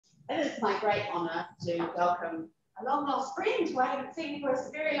It is my great honour to welcome a long lost friend who I haven't seen for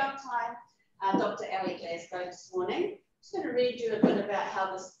a very long time, Dr. Glasgow this morning. I'm just going to read you a bit about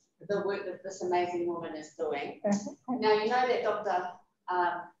how the work that this amazing woman is doing. Now, you know that Dr.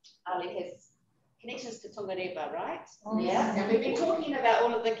 Ali has connections to Tongareba, right? Yeah, and we've been talking about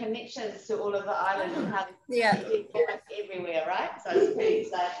all of the connections to all of the islands and how they're everywhere, right? So it's pretty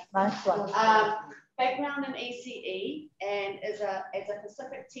exciting. Nice one. Background in ECE, and as a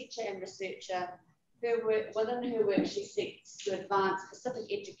Pacific teacher and researcher, within her work she seeks to advance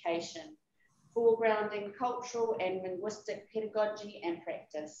Pacific education, foregrounding cultural and linguistic pedagogy and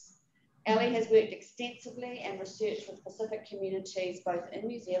practice. Ali has worked extensively and researched with Pacific communities both in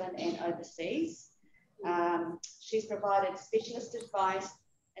New Zealand and overseas. She's provided specialist advice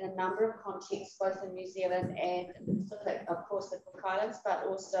in a number of contexts, both in New Zealand and in the Pacific, of course, the Cook Islands, but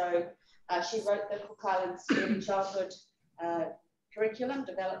also she wrote the Cook Islands Early Childhood curriculum,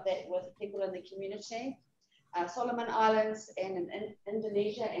 developed that with people in the community, Solomon Islands and in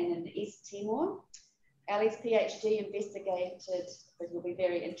Indonesia and in East Timor. Ali's PhD investigated, but you'll be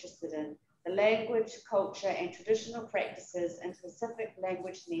very interested in, the language, culture and traditional practices in Pacific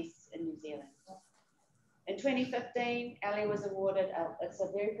language nests in New Zealand. In 2015, Ali was awarded, it's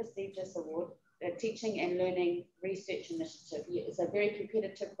a very prestigious award, a Teaching and Learning Research Initiative. It's a very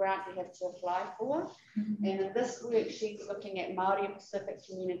competitive grant you have to apply for. And in this work, she's looking at Māori and Pacific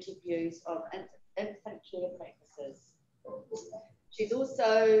community views of infant care practices. She's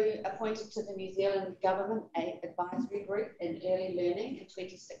also appointed to the New Zealand Government Advisory Group in Early Learning in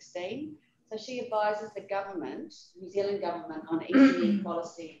 2016. So she advises the government, New Zealand government, on ECE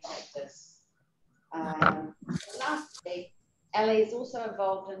policy and practice. Lastly, Ali is also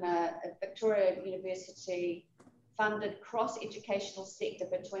involved in a Victoria University funded cross-educational sector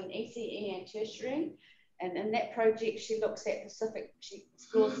between ECE and tertiary. And in that project, she looks at she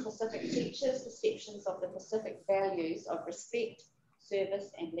explores Pacific teachers' perceptions of the Pacific values of respect,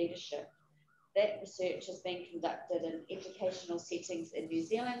 service and leadership. That research has been conducted in educational settings in New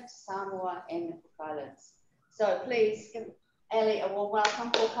Zealand, Samoa and the Cook Islands. So please give Ali a warm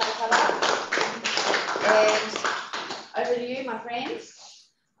welcome for Karakara. And over to you, my friends.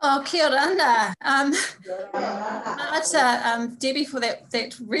 Oh, kia ora. Debbie, for that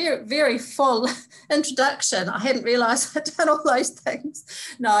very full introduction. I hadn't realised I'd done all those things.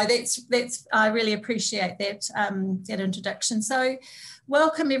 No, that's I really appreciate that that introduction. So,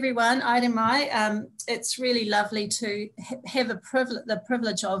 welcome everyone. Aere mai. It's really lovely to have the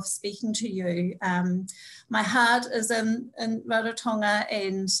privilege of speaking to you. My heart is in Rarotonga,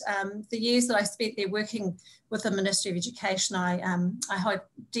 and the years that I spent there working with the Ministry of Education, I hold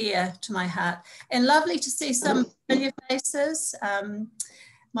dear to my heart. And lovely to see some familiar faces,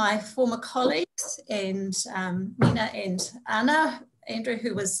 my former colleagues, and Mina and Anna, Andrew,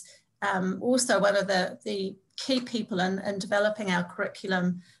 who was also one of the key people in developing our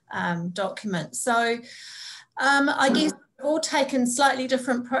curriculum document. So I guess we've all taken slightly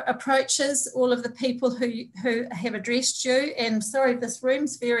different approaches, all of the people who have addressed you. And sorry, this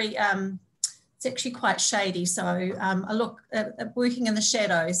room's very, it's actually quite shady. So I look at working in the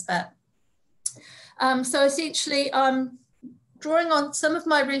shadows, but so essentially I'm drawing on some of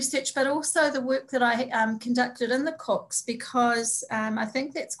my research, but also the work that I conducted in the Cooks, because I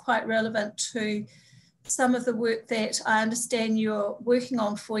think that's quite relevant to some of the work that I understand you're working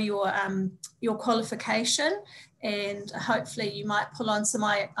on for your qualification, and hopefully you might pull on some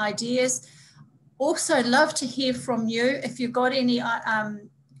ideas. Also love to hear from you if you've got any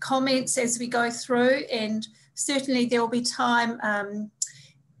comments as we go through, and certainly there will be time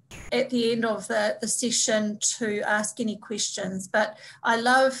at the end of the session to ask any questions. But I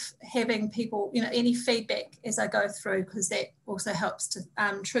love having people, any feedback as I go through, because that also helps to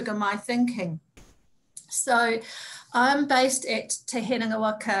trigger my thinking. So I'm based at Te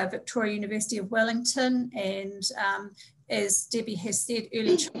Henengawaka, Victoria University of Wellington, and as Debbie has said,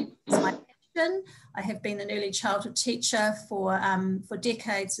 early childhood is my passion. I have been an early childhood teacher for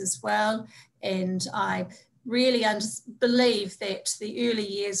decades as well, and I really believe that the early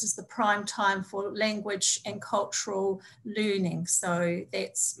years is the prime time for language and cultural learning. So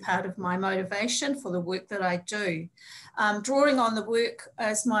that's part of my motivation for the work that I do. Drawing on the work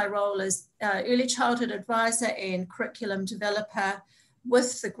as my role as early childhood advisor and curriculum developer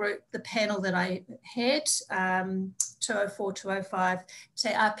with the group, the panel that I had, 204-205, Te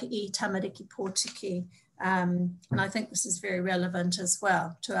Api Tamariki Pōtiki. And I think this is very relevant as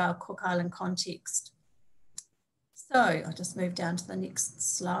well to our Cook Island context. So I'll just move down to the next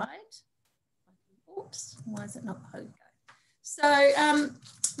slide. Oops, why is it not? Okay. So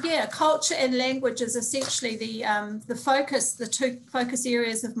yeah, culture and language is essentially the focus, the two focus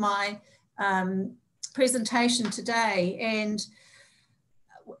areas of my presentation today. And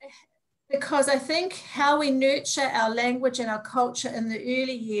because I think how we nurture our language and our culture in the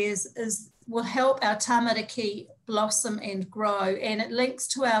early years will help our tamariki blossom and grow. And it links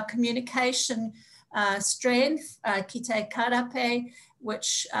to our communication strength, ki te karape,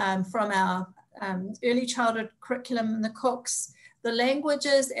 which from our early childhood curriculum in the Cooks, the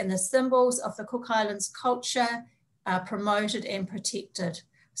languages and the symbols of the Cook Islands culture are promoted and protected.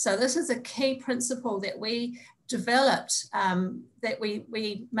 So this is a key principle that we developed, that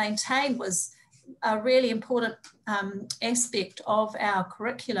we maintained, was a really important aspect of our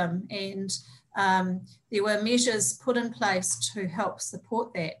curriculum, and there were measures put in place to help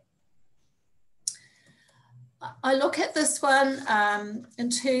support that. I look at this one in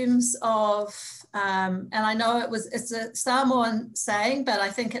terms of, and I know it's a Samoan saying, but I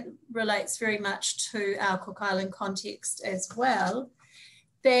think it relates very much to our Cook Island context as well,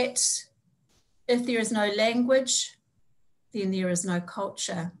 that if there is no language, then there is no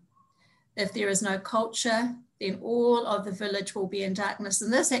culture. If there is no culture, then all of the village will be in darkness.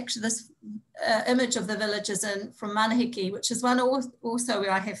 And this image of the village is from Manahiki, which is one also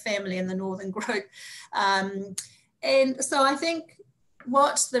where I have family in the northern group. And so I think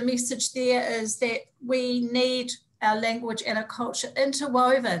what the message there is that we need our language and our culture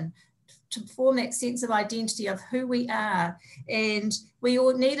interwoven to form that sense of identity of who we are. And we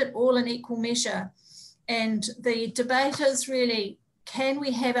all need it all in equal measure. And the debate is really, can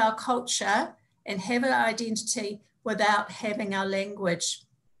we have our culture and have our identity without having our language?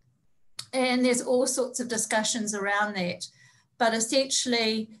 And there's all sorts of discussions around that. But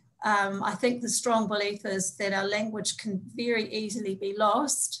essentially, I think the strong belief is that our language can very easily be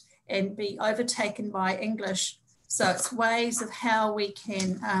lost and be overtaken by English. So it's ways of how we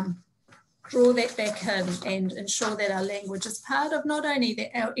can draw that back in and ensure that our language is part of not only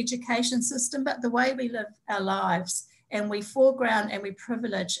our education system, but the way we live our lives. And we foreground and we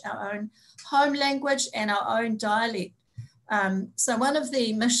privilege our own home language and our own dialect. So one of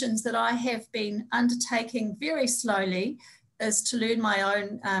the missions that I have been undertaking very slowly is to learn my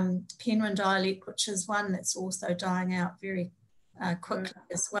own Penrhyn dialect, which is one that's also dying out very quickly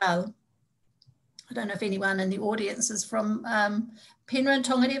as well. I don't know if anyone in the audience is from Penrhyn,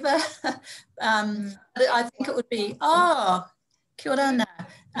 Tongareva. I think it would be, kia ora.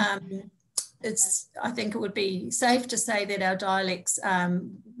 I think it would be safe to say that our dialects,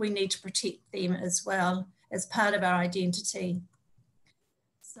 we need to protect them as well as part of our identity.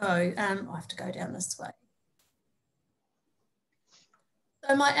 So I have to go down this way.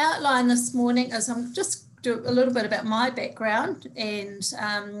 So my outline this morning is I'm just do a little bit about my background and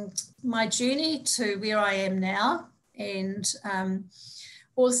my journey to where I am now, and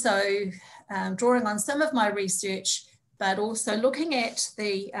also drawing on some of my research, but also looking at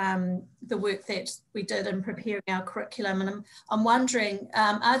the work that we did in preparing our curriculum. And I'm wondering,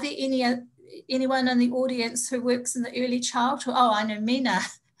 are there anyone in the audience who works in the early childhood? Oh, I know Mina.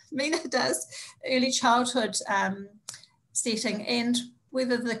 Mina does early childhood setting, and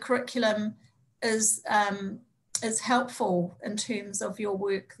whether the curriculum is helpful in terms of your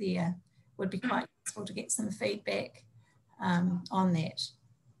work there. Would be quite useful to get some feedback on that.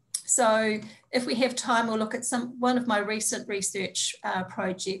 So if we have time, we'll look at one of my recent research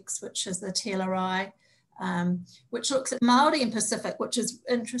projects, which is the Te Larai, which looks at Māori and Pacific, which is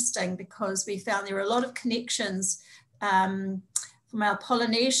interesting because we found there are a lot of connections from our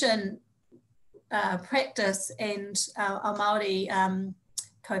Polynesian practice and our Māori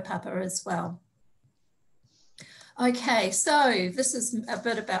kaupapa as well. Okay, so this is a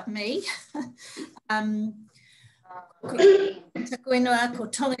bit about me. Ko ingoa, ko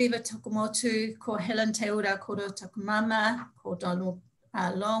Tongareva toko motu, ko Helen te ura koro toko mama, ko Donald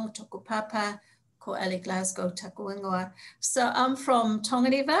Long toko papa, ko Ali Glasgow toko ingoa. So I'm from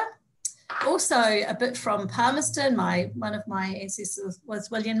Tongareva, also a bit from Palmerston. One of my ancestors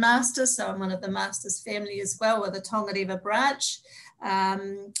was William Masters, so I'm one of the Masters family as well, with a Tongareva branch.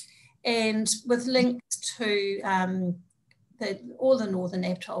 And with links to all the northern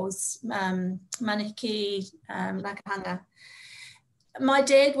atolls, Manahiki, Lakahanga. My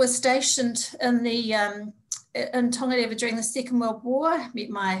dad was stationed in Tongareva during the Second World War,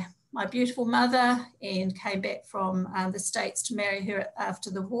 met my beautiful mother, and came back from the States to marry her after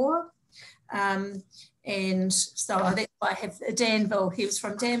the war. And so that's why I have Danville. He was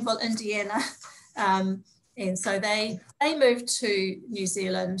from Danville, Indiana. And so they moved to New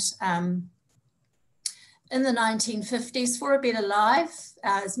Zealand in the 1950s for a better life,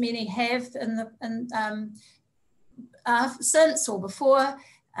 as many have since or before.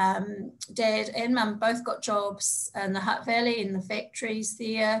 Dad and Mum both got jobs in the Hutt Valley, in the factories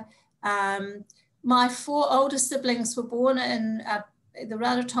there. My 4 older siblings were born in the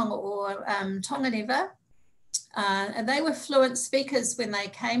Rarotonga or Tonganeva, and they were fluent speakers when they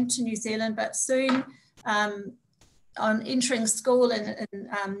came to New Zealand, but soon on entering school in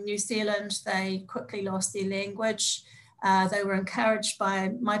New Zealand, they quickly lost their language. They were encouraged by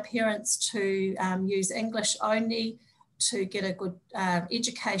my parents to use English only to get a good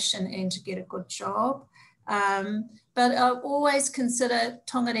education and to get a good job. But I always consider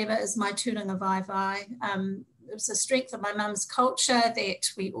Tonganeva as my tūranga vaivai. It was a strength of my mum's culture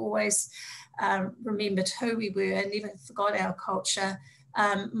that we always remembered who we were and never forgot our culture.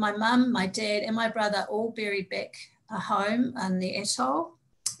 My mum, my dad and my brother all buried back home in the atoll.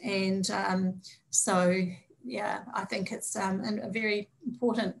 And so, yeah, I think it's a very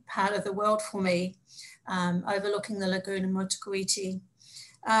important part of the world for me, overlooking the lagoon in Motukuiti.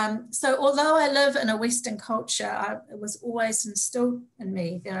 So although I live in a Western culture, it was always instilled in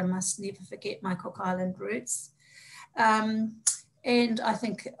me that I must never forget my Cook Island roots. And I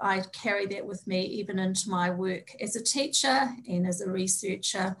think I carry that with me even into my work as a teacher and as a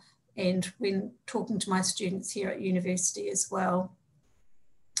researcher, and when talking to my students here at university as well.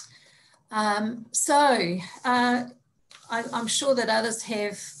 I'm sure that others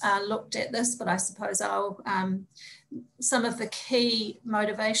have looked at this, but I suppose I'll, some of the key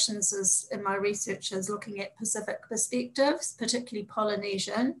motivations in my research is looking at Pacific perspectives, particularly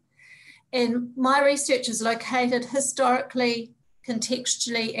Polynesian. And my research is located historically,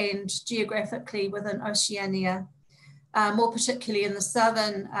 contextually and geographically within Oceania, more particularly in the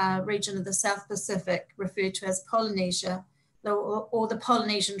southern region of the South Pacific, referred to as Polynesia, or the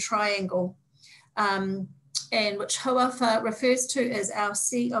Polynesian Triangle, and which Hauafa refers to as our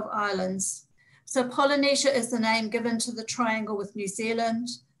Sea of Islands. So Polynesia is the name given to the triangle with New Zealand,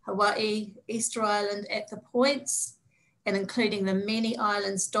 Hawaii, Easter Island at the points, and including the many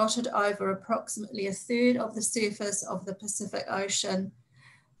islands dotted over approximately 1/3 of the surface of the Pacific Ocean.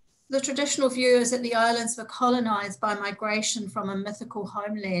 The traditional view is that the islands were colonized by migration from a mythical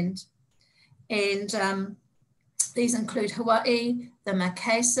homeland. And these include Hawaii, the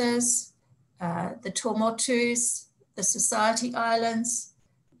Marquesas, the Tuamotus, the Society Islands,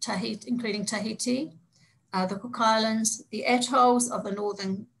 Tahiti, including Tahiti, the Cook Islands, the atolls of the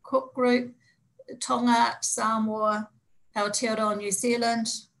Northern Cook Group, Tonga, Samoa, Aotearoa, New Zealand,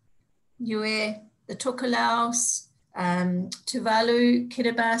 Niue, the Tokelau's, Tuvalu,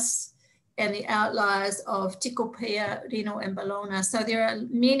 Kiribati, and the outliers of Tikopia, Reno, and Bellona. So there are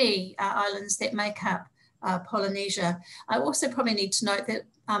many islands that make up Polynesia. I also probably need to note that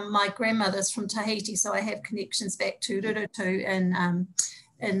my grandmother's from Tahiti, so I have connections back to Rurutu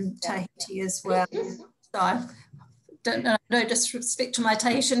in Tahiti as well. So I don't know, no disrespect to my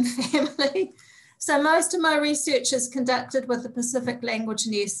Tahitian family. So most of my research is conducted with the Pacific language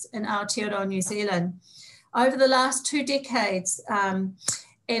nest in Aotearoa, New Zealand. Over the last 2 decades, and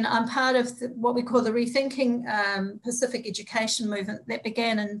I'm part of what we call the Rethinking Pacific Education movement that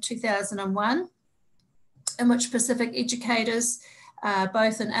began in 2001, in which Pacific educators,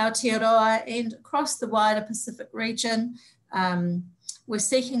 both in Aotearoa and across the wider Pacific region, were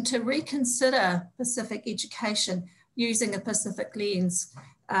seeking to reconsider Pacific education using a Pacific lens.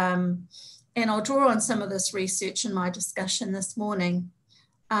 And I'll draw on some of this research in my discussion this morning.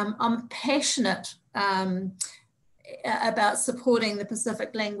 I'm passionate about supporting the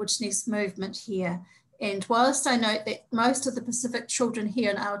Pacific Language Nest movement here. And whilst I note that most of the Pacific children here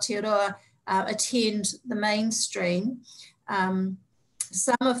in Aotearoa attend the mainstream,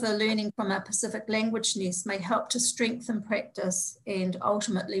 some of the learning from our Pacific Language Nest may help to strengthen practice and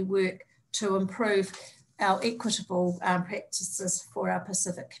ultimately work to improve our equitable practices for our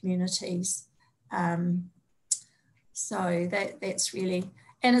Pacific communities. So that's really,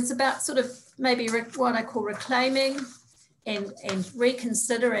 and it's about sort of maybe what I call reclaiming and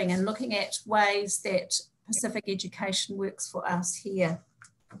reconsidering and looking at ways that Pacific education works for us here.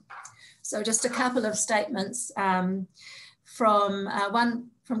 So just a couple of statements from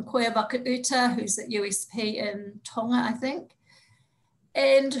one from Koia Wakauta, who's at USP in Tonga, I think.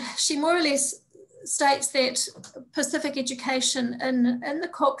 And she more or less states that Pacific education in the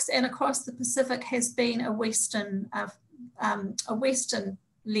Cooks and across the Pacific has been a Western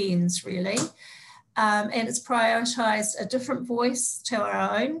lens, really. And it's prioritised a different voice to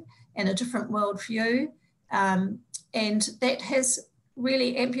our own and a different worldview. And that has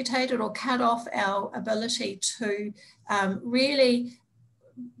really amputated or cut off our ability to really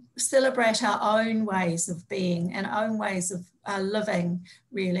celebrate our own ways of being and own ways of living,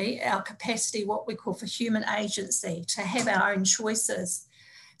 really, our capacity, what we call for human agency, to have our own choices.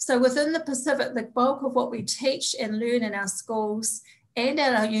 So within the Pacific, the bulk of what we teach and learn in our schools and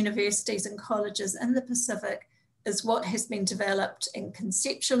at our universities and colleges in the Pacific is what has been developed and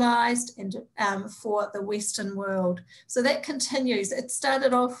conceptualized and for the Western world. So that continues. It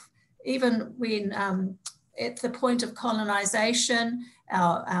started off even when at the point of colonization,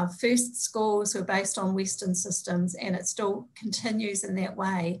 our first schools were based on Western systems, and it still continues in that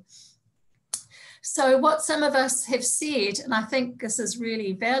way. So what some of us have said, and I think this is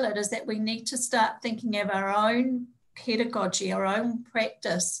really valid, is that we need to start thinking of our own pedagogy, our own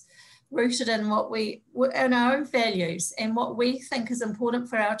practice, rooted in in our own values and what we think is important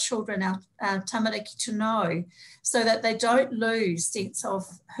for our children, our tamariki, to know, so that they don't lose sense of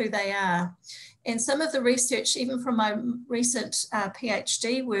who they are. And some of the research, even from my recent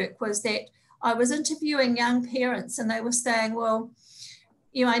PhD work, was that I was interviewing young parents and they were saying, well,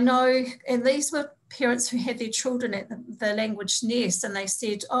 you know, I know, and these were parents who had their children at the language nest, and they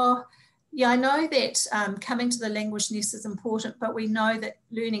said, oh, yeah, I know that coming to the language nest is important, but we know that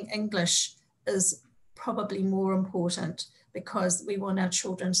learning English is probably more important because we want our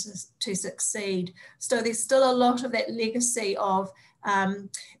children to succeed. So there's still a lot of that legacy of,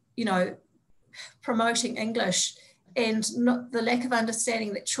 you know, promoting English and not the lack of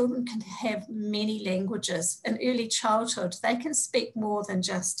understanding that children can have many languages. In early childhood, they can speak more than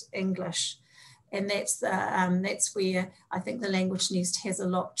just English. And that's where I think the Language Nest has a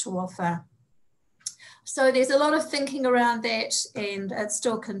lot to offer. So there's a lot of thinking around that, and it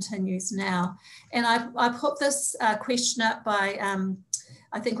still continues now. And I put this question up by,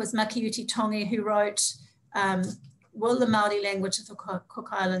 I think it was Makiuti Tongi, who wrote, will the Māori language of the Cook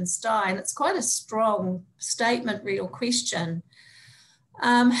Islands die? And it's quite a strong statement, real question.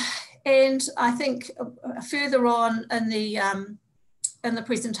 And I think further on in the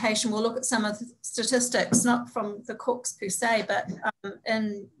presentation, we'll look at some of the statistics, not from the Cooks per se, but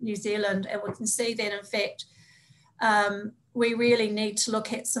in New Zealand, and we can see that, in fact, we really need to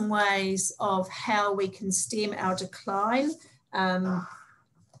look at some ways of how we can stem our decline.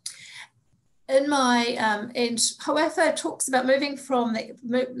 In my, and however, talks about moving from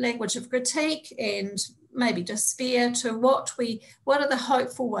the language of critique and maybe despair to what are the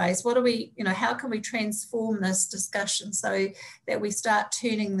hopeful ways? What are we, you know, how can we transform this discussion so that we start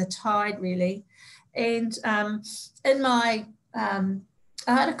turning the tide, really? And in my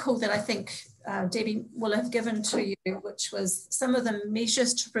article that I think Debbie will have given to you, which was some of the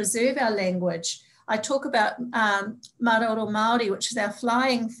measures to preserve our language, I talk about Maroro Māori, which is our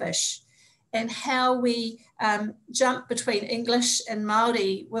flying fish, and how we jump between English and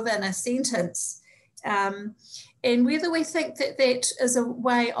Māori within a sentence. And whether we think that that is a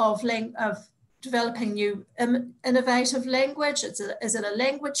way of developing new innovative language, is it a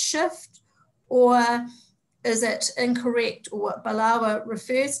language shift, or is it incorrect, or what Balawa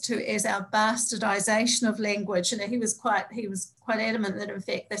refers to as our bastardization of language? And he was quite adamant that, in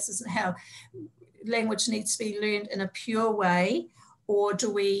fact, this isn't how language needs to be learned in a pure way, or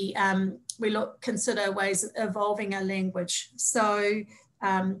do we consider ways of evolving our language? So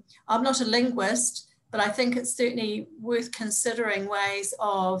I'm not a linguist, but I think it's certainly worth considering ways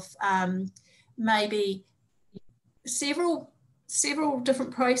of maybe several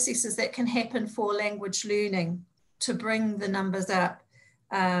different processes that can happen for language learning to bring the numbers up.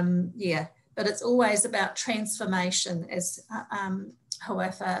 Yeah, but it's always about transformation, as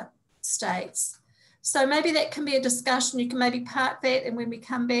Hawaifa states. So maybe that can be a discussion. You can maybe park that, and when we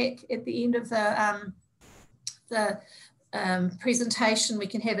come back at the end of the presentation, we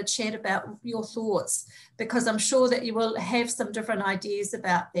can have a chat about your thoughts, because I'm sure that you will have some different ideas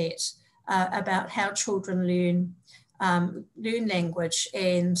about that, about how children learn language.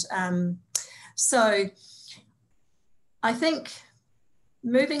 And so I think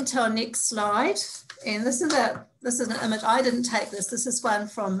moving to our next slide, and this is an image. I didn't take this. This is one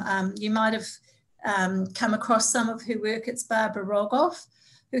from, you might have come across some of her work. It's Barbara Rogoff,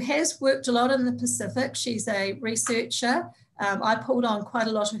 who has worked a lot in the Pacific. She's a researcher. I pulled on quite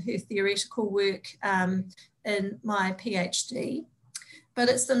a lot of her theoretical work in my PhD, but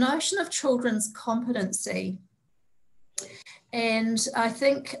it's the notion of children's competency. And I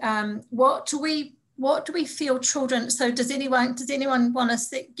think what do we feel children, so does anyone want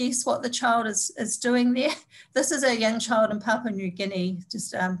to guess what the child is doing there? This is a young child in Papua New Guinea,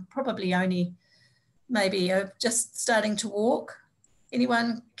 just probably only maybe just starting to walk.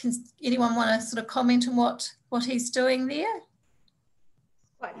 Anyone want to sort of comment on what he's doing there?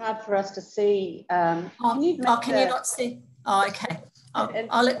 It's quite hard for us to see. Can you not see? Oh, okay.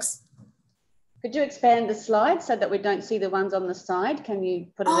 Alex. Could you expand the slide so that we don't see the ones on the side? Can you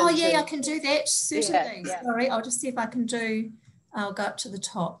put it yeah, I can do that, certainly. Yeah. Sorry, I'll just see if I can do I'll go up to the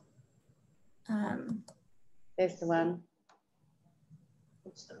top. There's the one.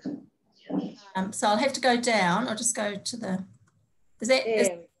 So I'll have to go down. I'll just go to the, is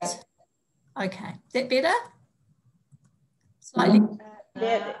that, okay, is that better? Slightly.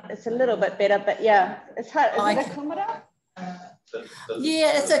 Yeah, it's a little bit better, but yeah, it's hard. Is it a kumara?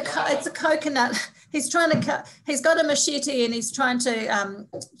 Yeah, it's a coconut. He's trying to cut, he's got a machete and he's trying to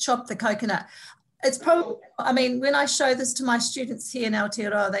chop the coconut. It's probably, I mean, when I show this to my students here in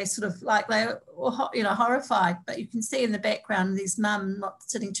Aotearoa, they sort of like, they're, you know, horrified, but you can see in the background, these mum not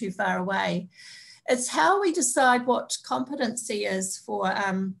sitting too far away. It's how we decide what competency is for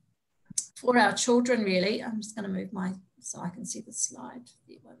our children, really. I'm just going to move my, so I can see the slide.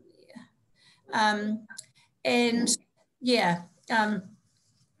 And yeah,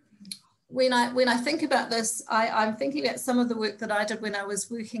 when I think about this, I'm thinking about some of the work that I did when I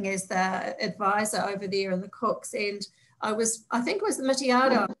was working as the advisor over there in the Cooks, and I think it was the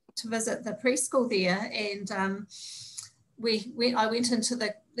Mitiaro to visit the preschool there, and I went into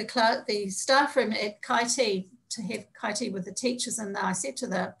the staff room at Kaiti to have Kaiti with the teachers, and I said to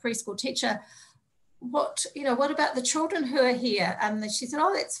the preschool teacher, what about the children who are here? And she said,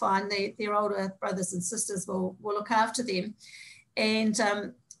 oh, that's fine. Their older brothers and sisters will look after them. And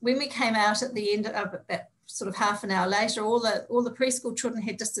when we came out at the end of about sort of half an hour later, all the preschool children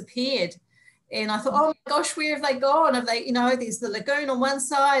had disappeared. And I thought, oh my gosh, where have they gone? Have they, there's the lagoon on one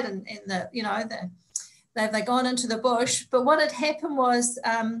side and have they gone into the bush? But what had happened was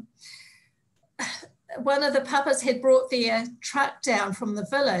one of the papas had brought their truck down from the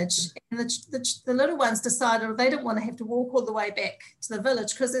village, and the little ones decided they didn't want to have to walk all the way back to the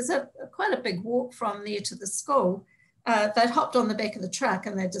village because there's quite a big walk from there to the school. They'd hopped on the back of the truck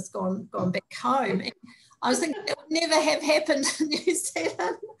and they'd just gone back home. And I was thinking it would never have happened in New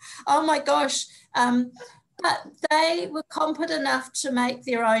Zealand. Oh my gosh. But they were competent enough to make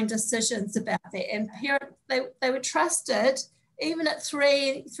their own decisions about that. And they were trusted, even at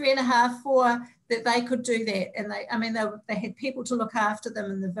 3.5, 4, that they could do that. And they had people to look after them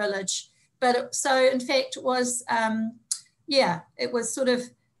in the village. But so in fact it was, it was sort of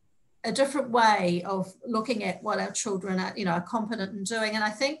a different way of looking at what our children are competent in doing. And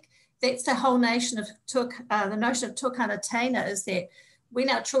I think that's the whole notion of the notion of tukana tēnā, is that when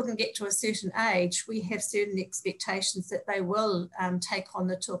our children get to a certain age, we have certain expectations that they will take on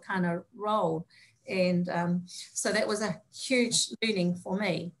the tukana role. And so that was a huge learning for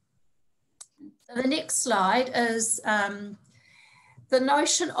me. So the next slide is the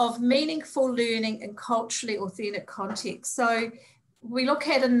notion of meaningful learning in culturally authentic context. So we look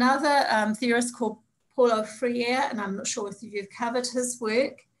at another theorist called Paulo Freire, and I'm not sure if you've covered his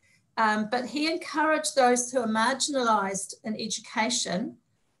work, but he encouraged those who are marginalised in education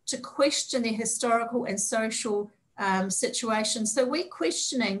to question their historical and social situations. So we're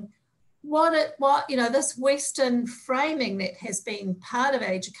questioning this Western framing that has been part of our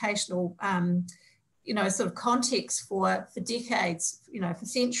educational, sort of context for decades, for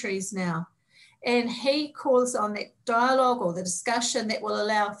centuries now. And he calls on that dialogue or the discussion that will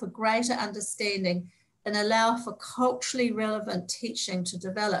allow for greater understanding and allow for culturally relevant teaching to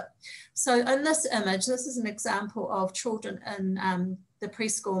develop. So in this image, this is an example of children in the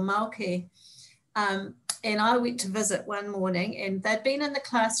preschool Māori. And I went to visit one morning, and they'd been in the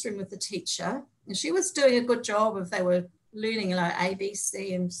classroom with the teacher, and she was doing a good job if they were learning A, B,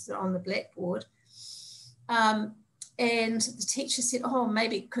 C and on the blackboard. And the teacher said, oh,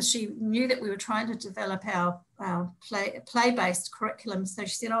 maybe, because she knew that we were trying to develop our play-based curriculum. So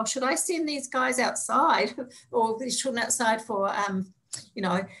she said, oh, should I send these guys outside or these children outside for, and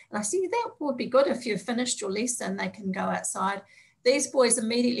I said, that would be good if you've finished your lesson, they can go outside. These boys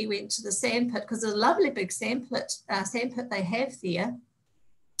immediately went to the sandpit, because there's a lovely big sandpit they have there.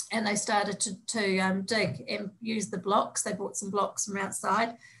 And they started to dig and use the blocks. They brought some blocks from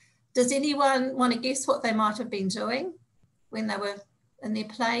outside. Does anyone want to guess what they might have been doing when they were in their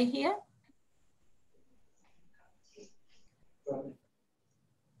play here?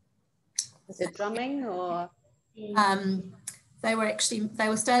 Was it drumming or? They were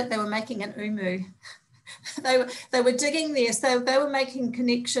making an umu. they were digging there, so they were making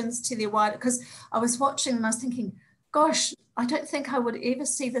connections to their wider. Because I was watching and I was thinking, gosh, I don't think I would ever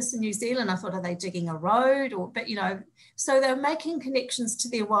see this in New Zealand. I thought, are they digging a road? So they were making connections to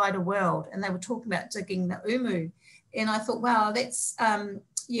their wider world, and they were talking about digging the umu. And I thought, wow, that's,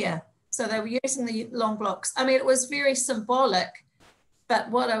 So they were using the long blocks. I mean, it was very symbolic, but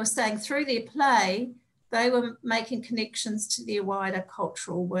what I was saying, through their play, they were making connections to their wider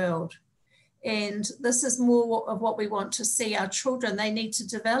cultural world. And this is more of what we want to see our children. They need to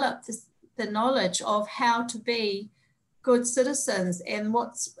develop the knowledge of how to be good citizens and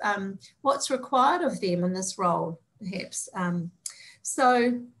what's required of them in this role, perhaps.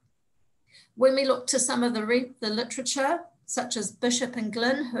 So when we look to some of the literature, such as Bishop and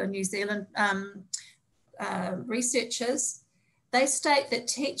Glynn, who are New Zealand researchers, they state that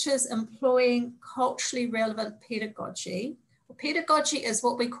teachers employing culturally relevant pedagogy, pedagogy is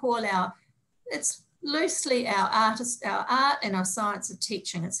what we call it's loosely our art and our science of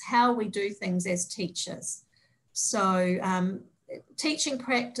teaching. It's how we do things as teachers. So teaching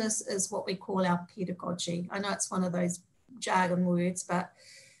practice is what we call our pedagogy. I know it's one of those jargon words, but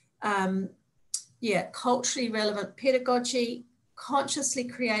yeah, culturally relevant pedagogy consciously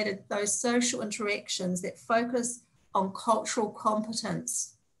created those social interactions that focus on cultural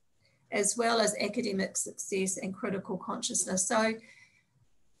competence, as well as academic success and critical consciousness. So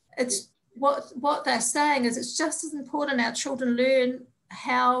it's what they're saying is it's just as important our children learn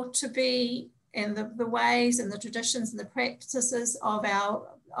how to be and the ways and the traditions and the practices of our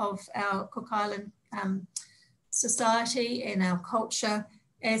Cook Island society and our culture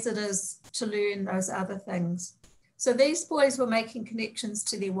as it is to learn those other things. So these boys were making connections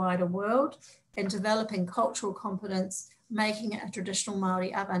to their wider world and developing cultural competence, making it a traditional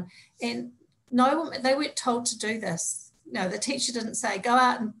Māori oven. And they weren't told to do this. No, the teacher didn't say, go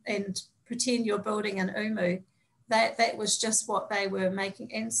out and pretend you're building an umu. That was just what they were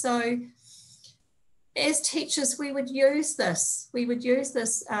making. And so as teachers, we would use this. We would use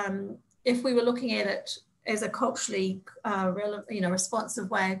this if we were looking at it as a culturally responsive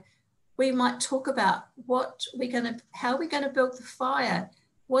way. We might talk about how are we going to build the fire?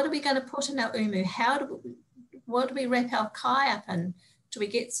 What are we going to put in our umu? What do we wrap our kai up in? Do we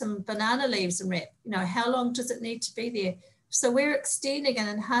get some banana leaves and wrap? How long does it need to be there? So we're extending and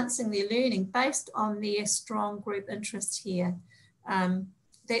enhancing their learning based on their strong group interest here.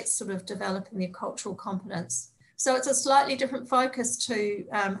 That's sort of developing their cultural competence. So it's a slightly different focus to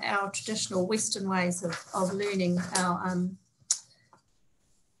our traditional Western ways of learning our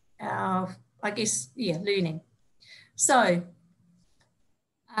learning. So,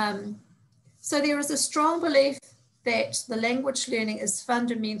 so there is a strong belief that the language learning is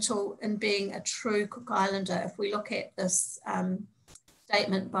fundamental in being a true Cook Islander. If we look at this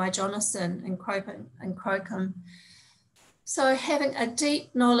statement by Jonathan and Crocombe. So having a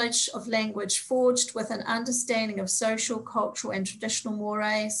deep knowledge of language forged with an understanding of social, cultural and traditional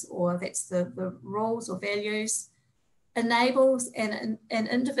mores, or that's the rules or values, enables an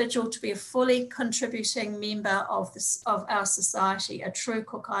individual to be a fully contributing member of our society, a true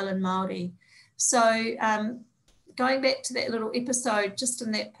Cook Island Māori. So going back to that little episode, just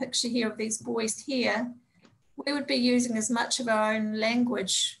in that picture here of these boys here, we would be using as much of our own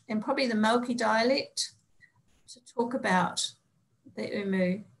language and probably the Māori dialect to talk about the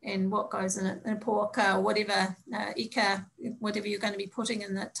umu and what goes in it, in poaka or whatever, ika, whatever you're going to be putting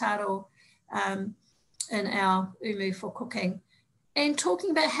in the taro in our umu for cooking. And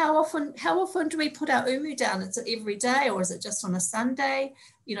talking about how often do we put our umu down? Is it every day or is it just on a Sunday?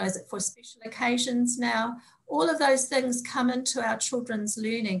 Is it for special occasions now? All of those things come into our children's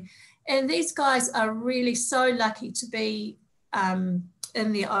learning. And these guys are really so lucky to be in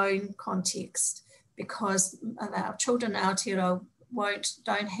their own context, because our children in Aotearoa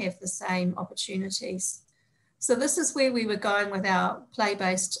don't have the same opportunities. So this is where we were going with our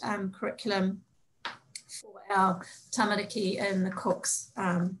play-based curriculum for our tamariki and the cooks.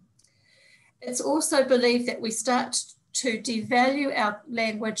 It's also believed that we start to devalue our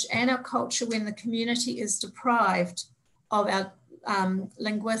language and our culture when the community is deprived of our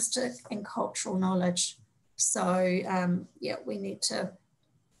linguistic and cultural knowledge. So yeah, we need to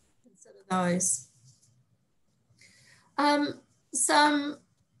consider those. Some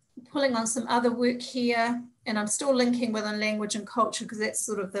pulling on some other work here, and I'm still linking within language and culture because that's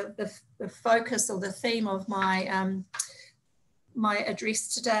sort of the focus or the theme of my, my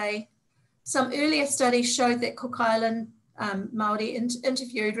address today. Some earlier studies showed that Cook Island Māori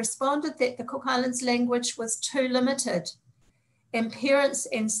interviewed responded that the Cook Islands language was too limited, and parents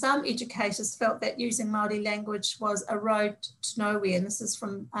and some educators felt that using Māori language was a road to nowhere, and this is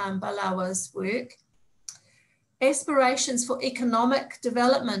from Balawa's work. Aspirations for economic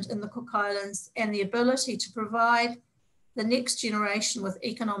development in the Cook Islands and the ability to provide the next generation with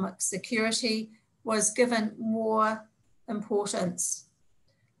economic security was given more importance.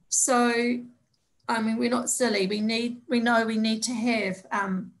 So, I mean, we're not silly. We know we need to have,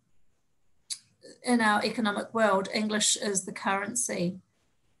 in our economic world, English is the currency.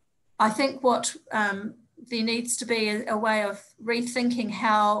 I think what there needs to be a way of rethinking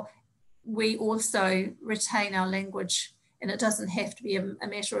how we also retain our language and it doesn't have to be a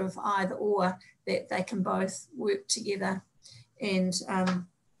matter of either or, that they can both work together. And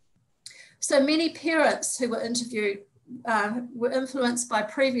so many parents who were interviewed were influenced by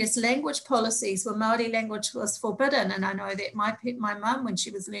previous language policies where Māori language was forbidden. And I know that my mum, when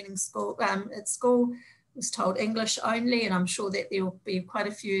she was learning at school, was told English only, and I'm sure that there will be quite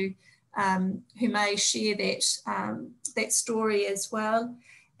a few who may share that story as well.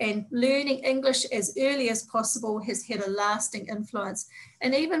 And learning English as early as possible has had a lasting influence.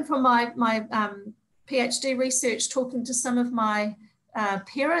 And even from my PhD research, talking to some of my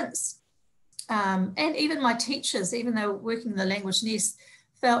parents and even my teachers, even though working in the language nest,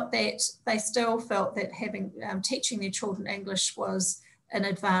 felt that they still felt that having teaching their children English was an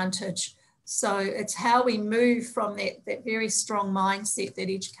advantage. So it's how we move from that very strong mindset that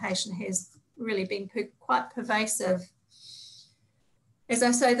education has really been quite pervasive. As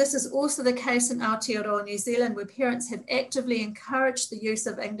I say, this is also the case in Aotearoa, New Zealand, where parents have actively encouraged the use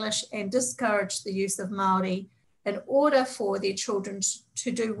of English and discouraged the use of Māori in order for their children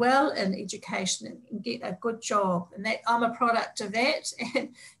to do well in education and get a good job. And that I'm a product of that,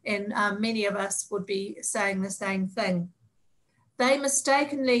 and many of us would be saying the same thing. They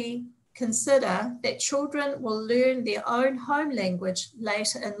mistakenly consider that children will learn their own home language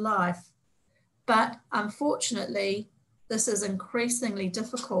later in life. But unfortunately, this is increasingly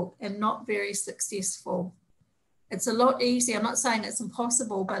difficult and not very successful. It's a lot easier, I'm not saying it's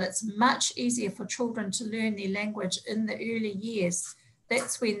impossible, but it's much easier for children to learn their language in the early years.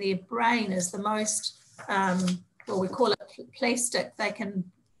 That's when their brain is the most, well, we call it plastic,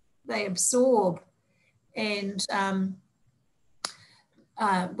 they absorb. And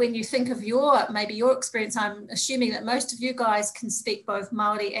when you think of maybe your experience, I'm assuming that most of you guys can speak both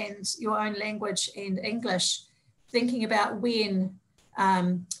Māori and your own language and English, thinking about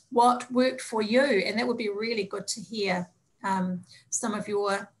what worked for you, and that would be really good to hear some of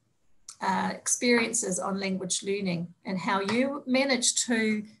your experiences on language learning and how you managed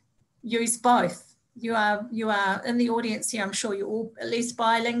to use both. You are in the audience here, I'm sure you're all at least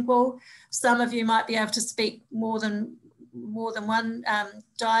bilingual. Some of you might be able to speak more than one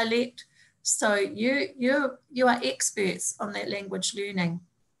dialect. So you are experts on that language learning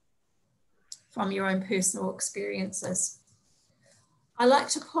from your own personal experiences. I like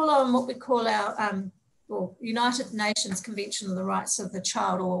to pull on what we call our United Nations Convention on the Rights of the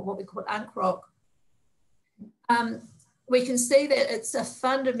Child, or what we call UNCROC. We can see that it's a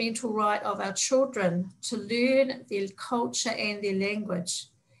fundamental right of our children to learn their culture and their language.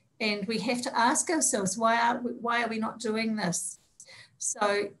 And we have to ask ourselves, why are we not doing this?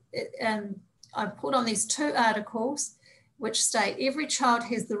 So I put on these two articles which state every child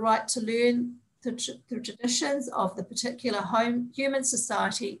has the right to learn the traditions of the particular human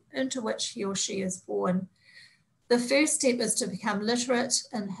society into which he or she is born. The first step is to become literate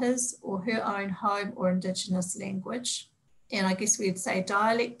in his or her own home or Indigenous language. And I guess we'd say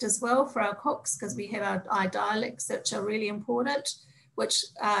dialect as well for our cooks, because we have our dialects which are really important, which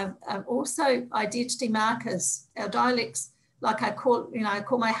are also identity markers. Our dialects, like I call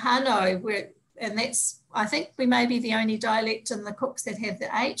my Hano, and that's, I think we may be the only dialect in the cooks that have the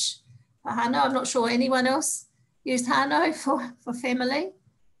H. Hano, I'm not sure anyone else use Hano for family.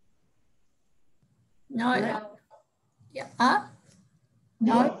 No. Yeah.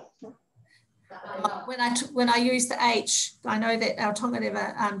 No. When I use the H, I know that our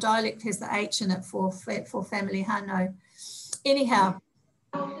Tongareva dialect has the H in it for family Hano. Anyhow.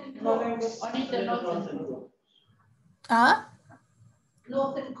 Northern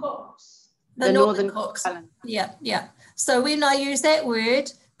Cooks. The Northern Cooks. Yeah. So when I use that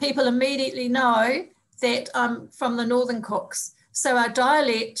word, people immediately know that I'm from the Northern Cooks. So our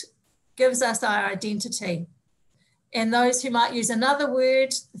dialect gives us our identity. And those who might use another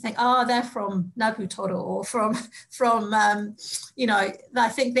word think, oh, they're from Ngāputoro, or from I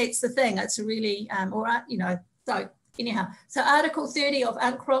think that's the thing. It's really, so anyhow. So Article 30 of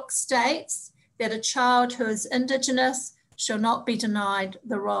UNCROC states that a child who is Indigenous shall not be denied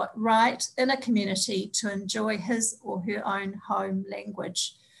the right in a community to enjoy his or her own home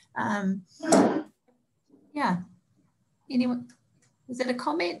language. Yeah. Anyone? Is that a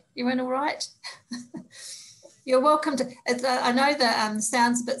comment? Everyone all right? You're welcome to. I know that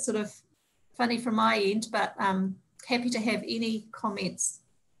sounds a bit sort of funny from my end, but happy to have any comments.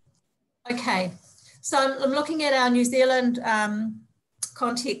 Okay, so I'm looking at our New Zealand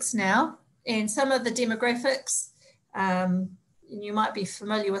context now, and some of the demographics. You might be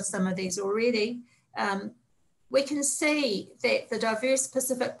familiar with some of these already. We can see that the diverse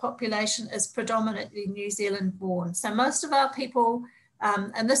Pacific population is predominantly New Zealand born. So most of our people,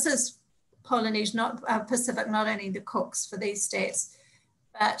 and this is Polynesian, not Pacific, not only the Cooks for these stats,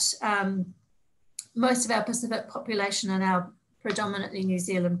 but most of our Pacific population are now predominantly New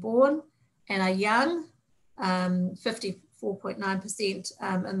Zealand born and are young,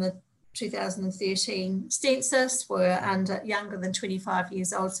 54.9% in the 2013 census were younger than 25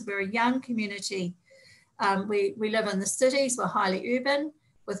 years old. So we're a young community. We live in the cities, we're highly urban,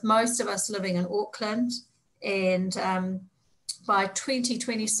 with most of us living in Auckland. And by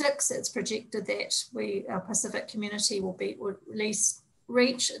 2026, it's projected that our Pacific community will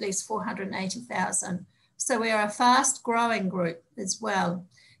reach at least 480,000. So we are a fast growing group as well.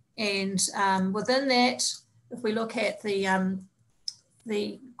 And within that, if we look at the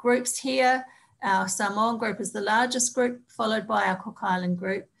groups here, our Samoan group is the largest group, followed by our Cook Island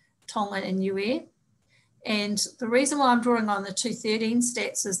group, Tonga and Niue. And the reason why I'm drawing on the 2013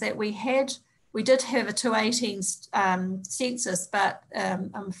 stats is that we did have a 2018 census, but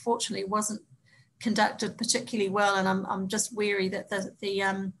unfortunately wasn't conducted particularly well. And I'm just wary that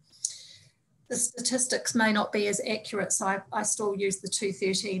the statistics may not be as accurate. So I still use the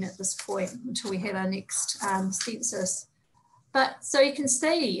 2013 at this point until we have our next census. But so you can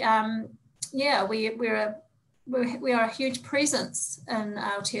see, yeah, we are a huge presence in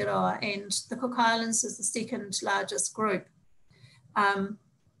Aotearoa, and the Cook Islands is the second largest group. The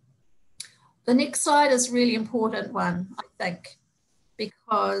next slide is a really important one, I think,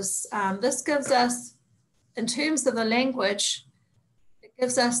 because this gives us, in terms of the language, it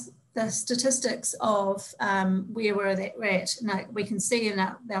gives us the statistics of where we're at. Now, we can see in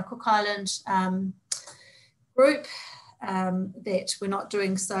our Cook Island group that we're not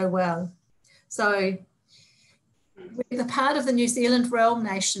doing so well. So we're the part of the New Zealand realm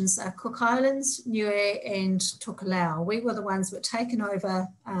nations, Cook Islands, Niue and Tokelau. We were the ones that were taken over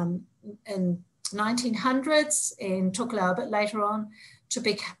in 1900s and Tokelau a bit later on to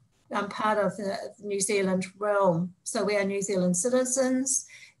become part of the New Zealand realm. So we are New Zealand citizens,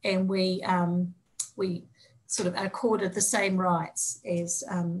 and we sort of are accorded the same rights as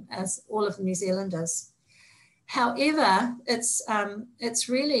all of the New Zealanders. However, it's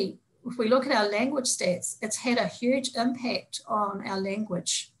really, if we look at our language stats, it's had a huge impact on our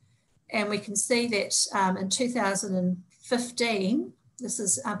language. And we can see that in 2015, this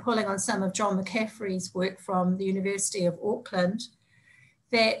is pulling on some of John McCaffrey's work from the University of Auckland,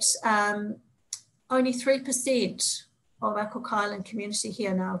 that only 3% of our Cook Island community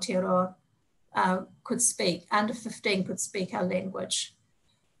here in Aotearoa could speak, under 15 could speak our language.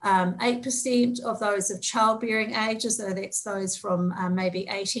 8% of those of childbearing ages, so that's those from maybe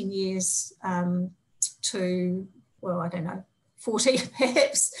 18 years to, well, I don't know, 40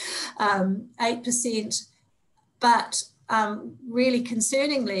 perhaps, 8%. But really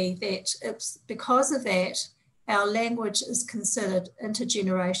concerningly, that it's because of that, our language is considered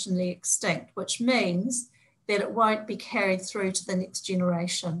intergenerationally extinct, which means that it won't be carried through to the next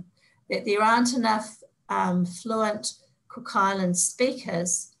generation, that there aren't enough fluent Cook Island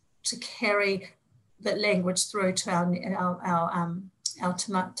speakers to carry that language through to our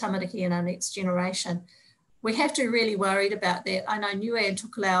tamariki and our next generation. We have to be really worried about that. I know Niue and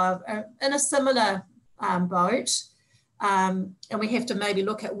Tokelau are in a similar boat, and we have to maybe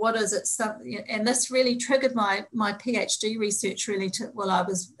look at what is it, and this really triggered my PhD research really well, I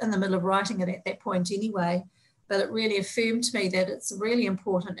was in the middle of writing it at that point anyway, but it really affirmed to me that it's a really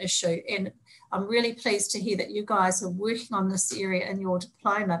important issue. And I'm really pleased to hear that you guys are working on this area in your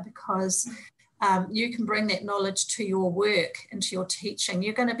diploma, because you can bring that knowledge to your work and to your teaching.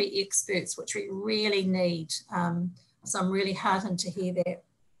 You're going to be experts, which we really need. So I'm really heartened to hear that.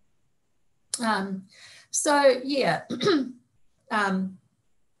 So yeah,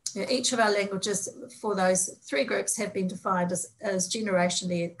 each of our languages for those three groups have been defined as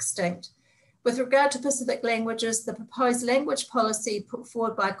generationally extinct. With regard to Pacific languages, the proposed language policy put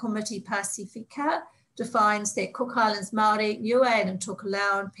forward by Komiti Pasifika defines that Cook Islands Māori, Niue and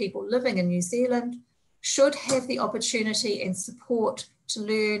Tokelau people living in New Zealand should have the opportunity and support to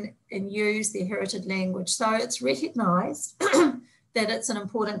learn and use their heritage language. So it's recognised that it's an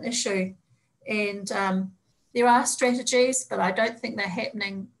important issue, and there are strategies, but I don't think they're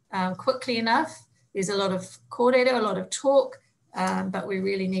happening quickly enough. There's a lot of kōrero, a lot of talk, but we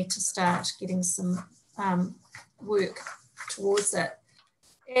really need to start getting some work towards it.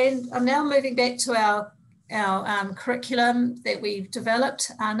 And I'm now moving back to our curriculum that we've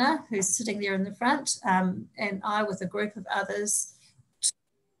developed. Anna, who's sitting there in the front, and I with a group of others, to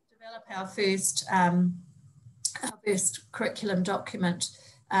develop our first curriculum document,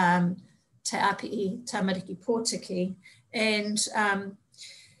 Te Api'i Tamariki Pōtiki. And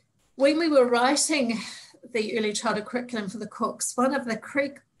when we were writing the early childhood curriculum for the Cooks, one of the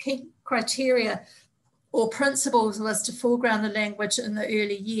key criteria or principles was to foreground the language in the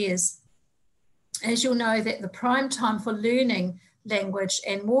early years. As you'll know, that the prime time for learning language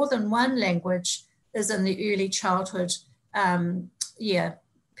and more than one language is in the early childhood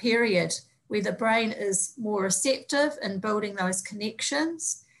period, where the brain is more receptive in building those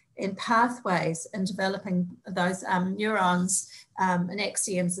connections and pathways and developing those neurons and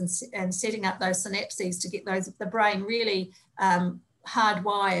axioms and setting up those synapses to get the brain really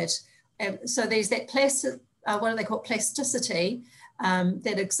hardwired. So there's that what do they call plasticity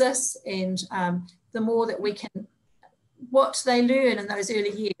that exists, and the more that we can, what they learn in those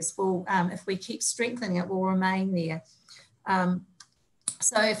early years will, if we keep strengthening it, will remain there.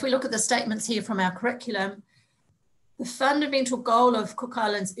 So if we look at the statements here from our curriculum, the fundamental goal of Cook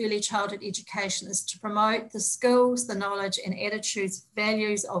Islands early childhood education is to promote the skills, the knowledge and attitudes,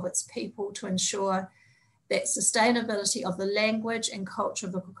 values of its people to ensure that sustainability of the language and culture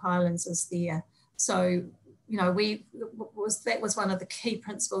of the Cook Islands is there. So, you know, that was one of the key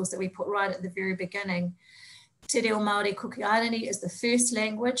principles that we put right at the very beginning. Te Reo Māori Cook Islandese is the first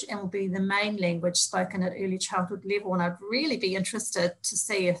language and will be the main language spoken at early childhood level. And I'd really be interested to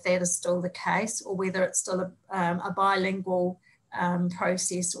see if that is still the case, or whether it's still a bilingual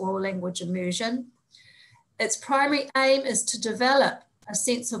process or language immersion. Its primary aim is to develop a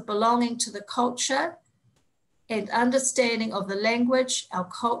sense of belonging to the culture and understanding of the language, our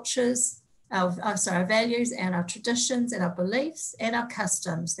cultures, our values and our traditions and our beliefs and our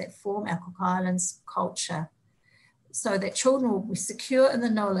customs that form our Cook Islands culture, so that children will be secure in the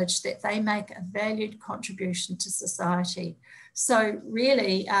knowledge that they make a valued contribution to society. So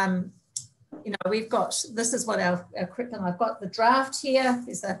really, you know, we've got, this is what our curriculum, I've got the draft here,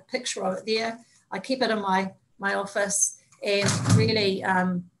 there's a picture of it there. I keep it in my office, and really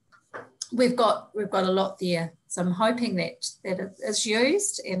we've got a lot there. So I'm hoping that it is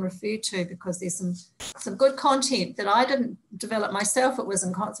used and referred to, because there's some good content that I didn't develop myself. It was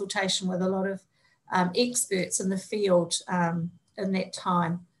in consultation with a lot of experts in the field in that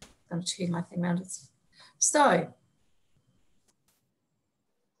time. I'm going to turn my thing around. So,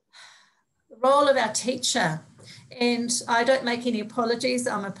 the role of our teacher, and I don't make any apologies.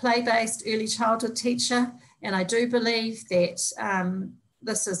 I'm a play-based early childhood teacher, and I do believe that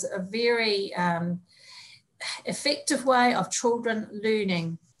this is a very effective way of children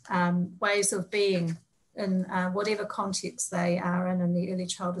learning ways of being in whatever context they are in the early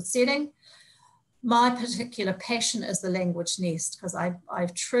childhood setting. My particular passion is the language nest, because I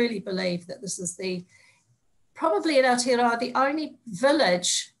truly believe that this is probably in Aotearoa, the only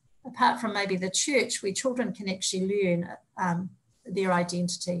village, apart from maybe the church, where children can actually learn their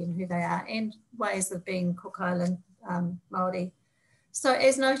identity and who they are and ways of being Cook Island Māori. So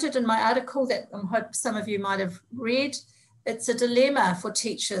as noted in my article that I hope some of you might have read, it's a dilemma for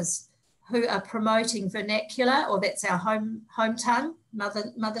teachers who are promoting vernacular, or that's our home tongue,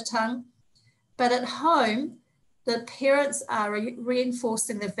 mother tongue. But at home, the parents are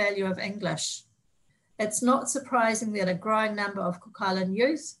reinforcing the value of English. It's not surprising that a growing number of Cook Island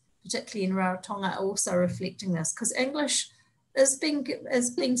youth, particularly in Rarotonga, are also reflecting this, because English is being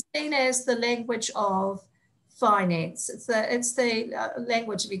seen as the language of finance. It's the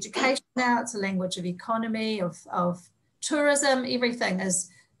language of education now. It's a language of economy, of tourism. Everything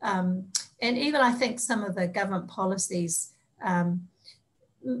is, and even I think some of the government policies.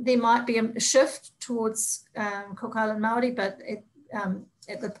 There might be a shift towards Cook Island Māori, but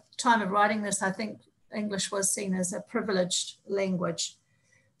at the time of writing this, I think English was seen as a privileged language.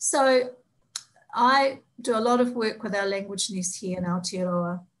 So I do a lot of work with our language nest here in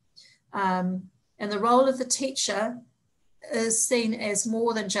Aotearoa. And the role of the teacher is seen as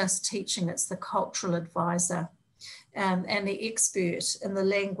more than just teaching. It's the cultural advisor, and the expert in the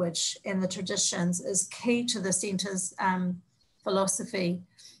language and the traditions is key to the centre's philosophy.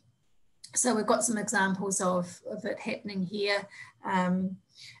 So we've got some examples of it happening here. And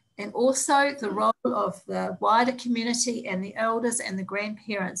also the role of the wider community and the elders and the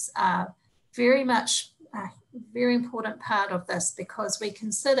grandparents are very much a very important part of this, because we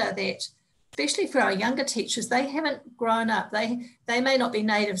consider that, especially for our younger teachers, they haven't grown up. They may not be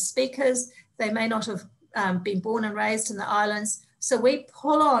native speakers. They may not have been born and raised in the islands. So we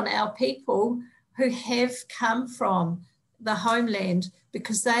pull on our people who have come from the homeland,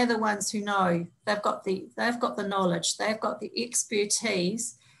 because they're the ones who know. They've got the knowledge, they've got the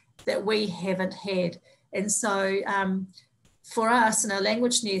expertise that we haven't had. And so for us in our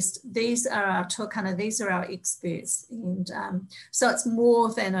language nest, these are our tuakana, these are our experts. And so it's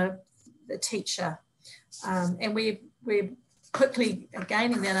more than a teacher. And we're quickly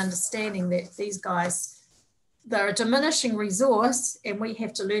gaining that understanding that these guys they're a diminishing resource, and we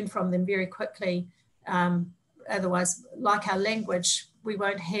have to learn from them very quickly. Otherwise, like our language, we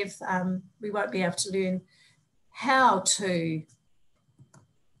won't be able to learn how to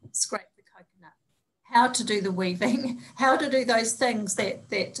scrape the coconut, how to do the weaving, how to do those things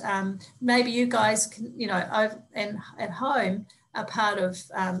that maybe you guys can, you know, and at home are part of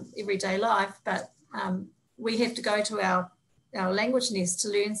everyday life, but we have to go to our language nest to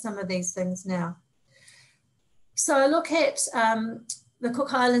learn some of these things now. So I look at the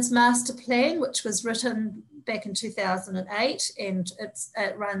Cook Islands Master Plan, which was written back in 2008, and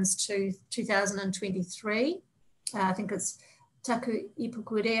it runs to 2023. I think it's Taku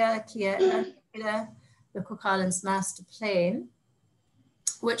Ipukurea Kia Nakira, the Cook Islands Master Plan,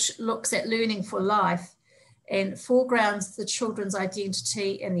 which looks at learning for life and foregrounds the children's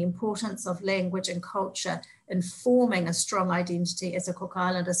identity and the importance of language and culture in forming a strong identity as a Cook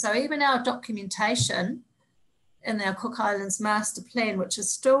Islander. So even our documentation in our Cook Islands Master Plan, which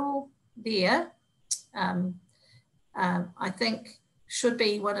is still there, I think should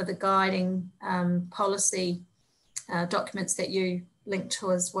be one of the guiding policy documents that you link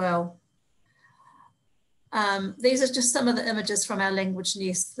to as well. These are just some of the images from our language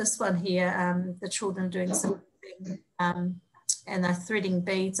nest. This one here, the children doing something, and they're threading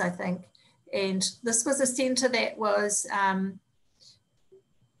beads, I think. And this was a centre that was,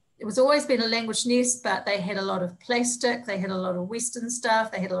 it was always been a language nest, but they had a lot of plastic, they had a lot of Western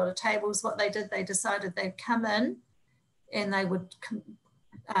stuff, they had a lot of tables. What they did, they decided they'd come in and they would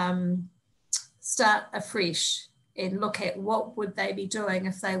start afresh and look at what would they be doing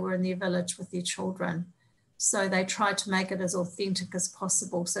if they were in their village with their children. So they tried to make it as authentic as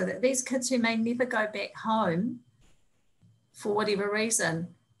possible so that these kids who may never go back home for whatever reason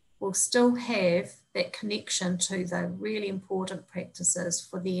will still have that connection to the really important practices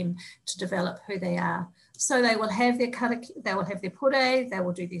for them to develop who they are. So they will have their they will have their pure, they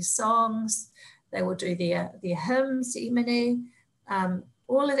will do their songs, they will do their hymns, imene,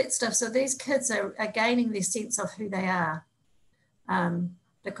 all of that stuff. So these kids are gaining their sense of who they are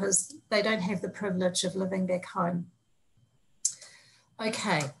because they don't have the privilege of living back home.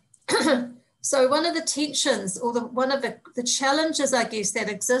 Okay. So one of the tensions or one of the challenges, I guess, that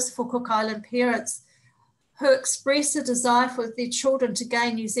exist for Cook Island parents who express a desire for their children to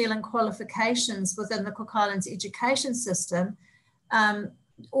gain New Zealand qualifications within the Cook Islands education system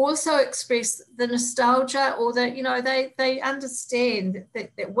also express the nostalgia or the, you know, they understand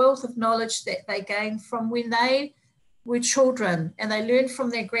that wealth of knowledge that they gain from when they were children and they learned from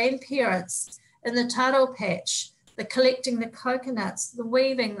their grandparents in the taro patch, the collecting the coconuts, the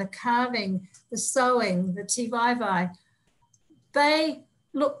weaving, the carving, the sewing, the tivai. They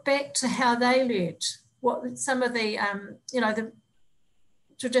look back to how they learnt, what some of the, you know, the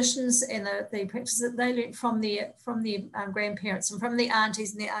traditions and the practices that they learnt from their grandparents and from the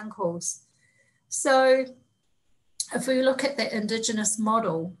aunties and their uncles. So if we look at the Indigenous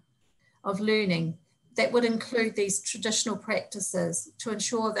model of learning, that would include these traditional practices to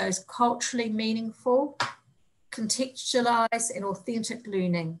ensure those culturally meaningful, contextualised and authentic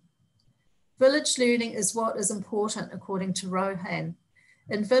learning. Village learning is what is important according to Rohan.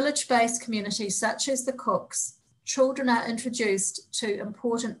 In village-based communities such as the Cooks, children are introduced to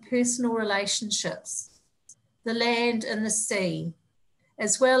important personal relationships, the land and the sea,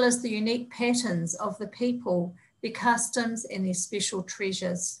 as well as the unique patterns of the people, their customs and their special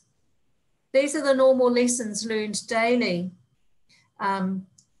treasures. These are the normal lessons learned daily.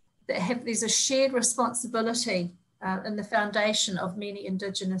 There's a shared responsibility in the foundation of many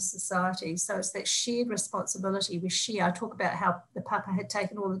Indigenous societies. So it's that shared responsibility we share. I talk about how the papa had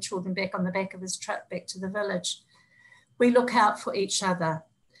taken all the children back on the back of his truck back to the village. We look out for each other.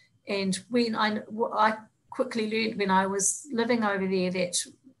 And when I quickly learned when I was living over there that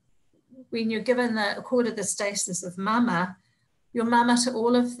when you're given accorded the status of mama, you're mama to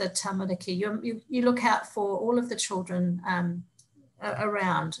all of the tamariki. You look out for all of the children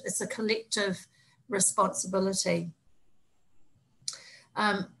around. It's a collective responsibility.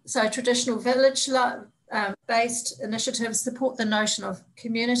 So traditional village-based initiatives support the notion of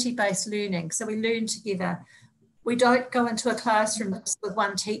community-based learning. So we learn together. We don't go into a classroom just with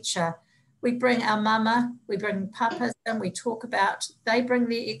one teacher. We bring our mama, we bring papas in, we talk about, they bring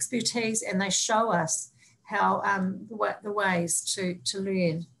their expertise and they show us how the ways to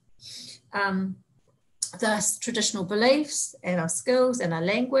learn. Thus, traditional beliefs and our skills and our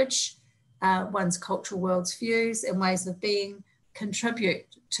language, one's cultural worldviews and ways of being contribute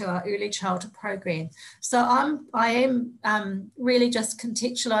to our early childhood program. So I am really just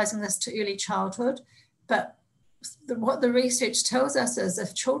contextualizing this to early childhood, but what the research tells us is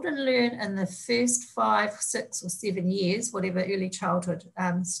if children learn in the first 5, 6 or 7 years, whatever early childhood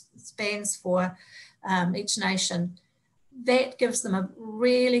spans for each nation, that gives them a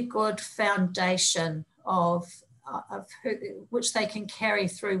really good foundation which they can carry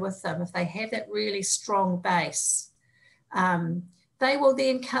through with them. If they have that really strong base, they will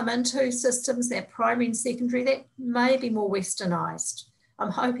then come into systems that primary and secondary that may be more westernized.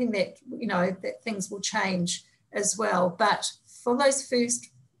 I'm hoping that, you know, that things will change as well. But for those first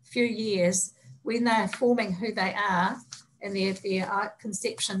few years, when they're forming who they are and their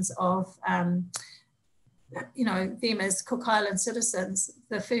conceptions of, you know, them as Cook Island citizens,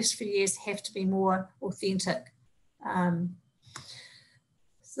 the first few years have to be more authentic.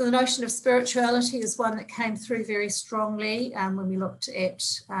 So the notion of spirituality is one that came through very strongly when we looked at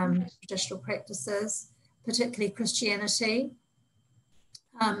traditional practices, particularly Christianity.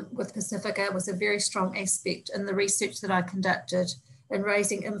 With Pacifica was a very strong aspect in the research that I conducted in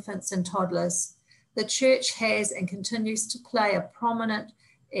raising infants and toddlers. The church has and continues to play a prominent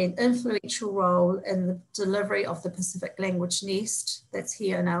and influential role in the delivery of the Pacific language nest that's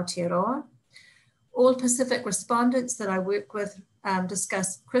here in Aotearoa. All Pacific respondents that I work with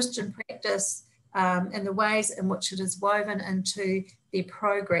discuss Christian practice and the ways in which it is woven into their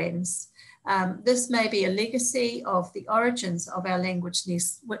programs. This may be a legacy of the origins of our language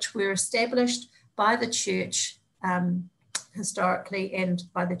nests, which were established by the church historically and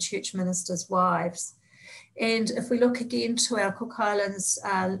by the church ministers' wives. And if we look again to our Cook Islands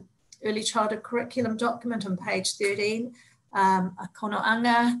early childhood curriculum document on page 13, a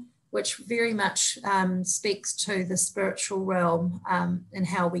konoanga, which very much speaks to the spiritual realm and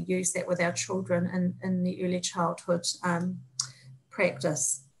how we use that with our children in the early childhood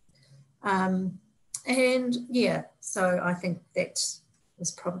practice. And yeah, so I think that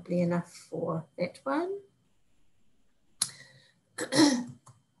was probably enough for that one.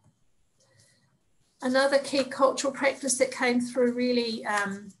 Another key cultural practice that came through really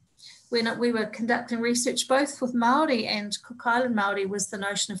when we were conducting research both with Māori and Cook Island Māori was the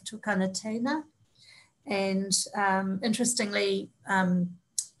notion of tukana tēnā. And interestingly,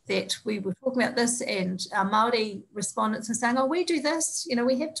 that we were talking about this and our Māori respondents were saying, oh, we do this, you know,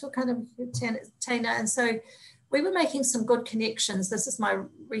 we have tukana tēnā. And so we were making some good connections. This is my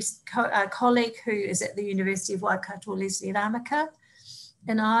colleague who is at the University of Waikato, Leslie Ramaka,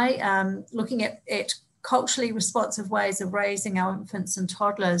 and I looking at culturally responsive ways of raising our infants and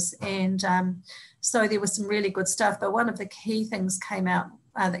toddlers. And so there was some really good stuff. But one of the key things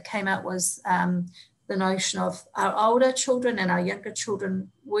that came out was the notion of our older children and our younger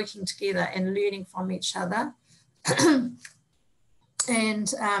children working together and learning from each other.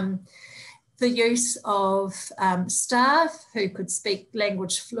 And the use of staff who could speak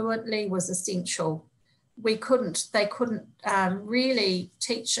language fluently was essential. They couldn't really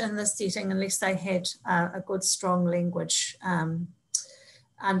teach in this setting unless they had a good, strong language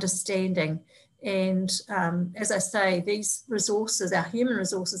understanding. And as I say, these resources, our human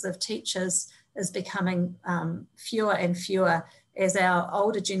resources of teachers, is becoming fewer and fewer as our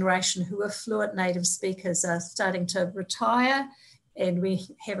older generation who are fluent native speakers are starting to retire, and we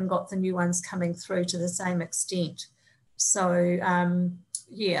haven't got the new ones coming through to the same extent. So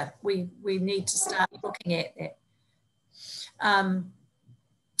yeah, we need to start looking at that.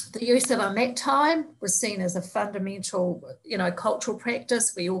 The use of our mat time was seen as a fundamental, you know, cultural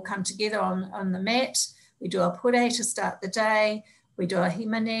practice. We all come together on the mat. We do our pure to start the day. We do our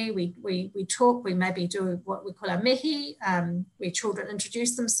himane. We talk. We maybe do what we call our mihi, where children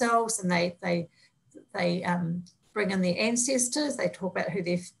introduce themselves and they bring in their ancestors. They talk about who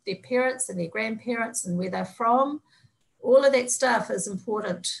their parents and their grandparents and where they're from. All of that stuff is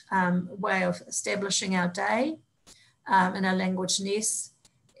important way of establishing our day in our language nest.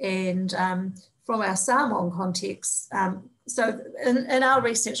 And from our Samoan context, so in our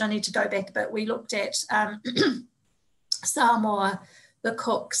research, I need to go back a bit, we looked at Samoa, the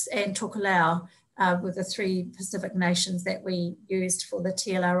Cooks and Tokelau were the 3 Pacific nations that we used for the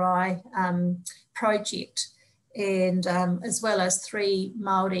TLRI project, and as well as 3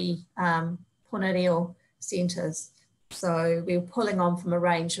 Māori Ponereo centres. So we were pulling on from a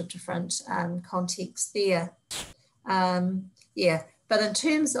range of different contexts there. Yeah, but in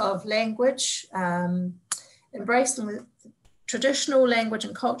terms of language, embracing the traditional language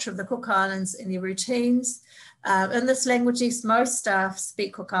and culture of the Cook Islands and their routines. In this language nest, most staff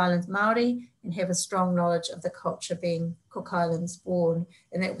speak Cook Islands Māori and have a strong knowledge of the culture being Cook Islands born,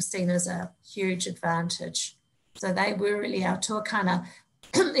 and that was seen as a huge advantage. So they were really our tuakana.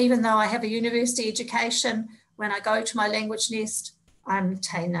 Even though I have a university education, when I go to my language nest, I'm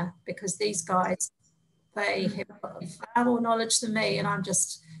tēnā, because these guys They have got far more knowledge than me, and I'm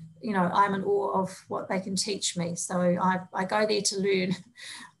just, you know, I'm in awe of what they can teach me. So I go there to learn.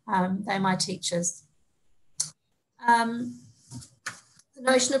 They're my teachers. The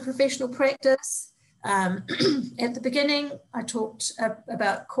notion of professional practice. At the beginning, I talked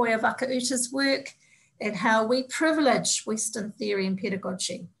about Koia Wakauta's work and how we privilege Western theory and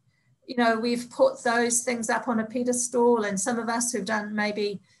pedagogy. You know, we've put those things up on a pedestal, and some of us who've done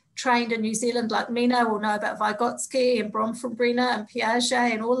maybe trained in New Zealand like Mina will know about Vygotsky and Bronfenbrenner and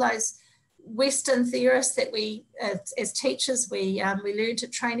Piaget and all those Western theorists that we, as teachers, we learned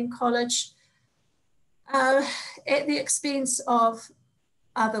at training college at the expense of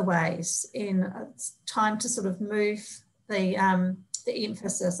other ways. In it's time to sort of move the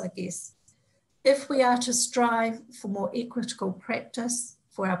emphasis, I guess. If we are to strive for more equitable practice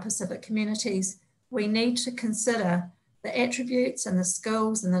for our Pacific communities, we need to consider the attributes and the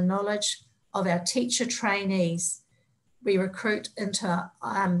skills and the knowledge of our teacher trainees we recruit into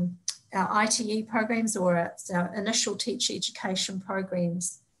our ITE programs or our initial teacher education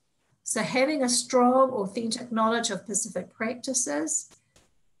programs. So having a strong, authentic knowledge of Pacific practices,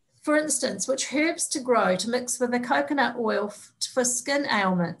 for instance, which herbs to grow to mix with the coconut oil for skin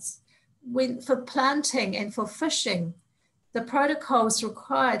ailments, for planting and for fishing, the protocols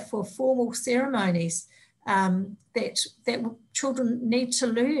required for formal ceremonies that children need to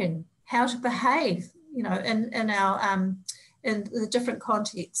learn how to behave, you know, in the different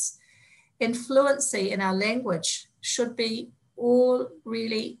contexts. And fluency in our language should be all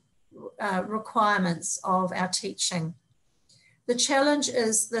really requirements of our teaching. The challenge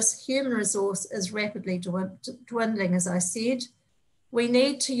is this human resource is rapidly dwindling, as I said. We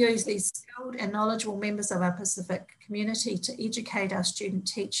need to use these skilled and knowledgeable members of our Pacific community to educate our student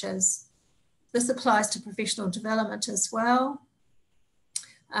teachers. This applies to professional development as well.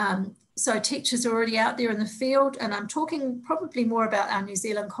 So teachers are already out there in the field, and I'm talking probably more about our New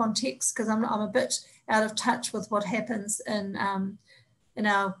Zealand context because I'm a bit out of touch with what happens in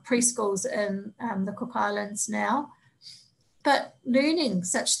our preschools in the Cook Islands now. But learning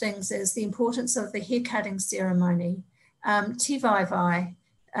such things as the importance of the haircutting ceremony, te vai vai,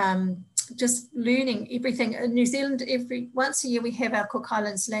 just learning everything. In New Zealand, once a year we have our Cook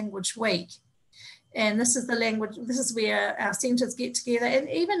Islands Language Week. And this is the language, this is where our centres get together, and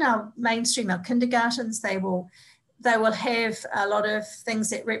even our mainstream, our kindergartens, they will have a lot of things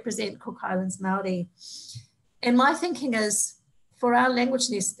that represent Cook Islands Māori. And my thinking is, for our language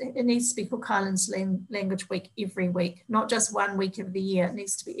nest, it needs to be Cook Islands Language Week every week, not just 1 week of the year. It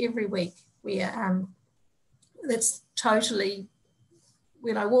needs to be every week. Where that's totally,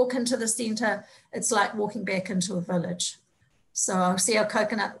 when I walk into the centre, it's like walking back into a village. So I'll see our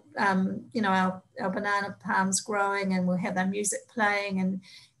coconut, you know, our banana palms growing, and we'll have our music playing, and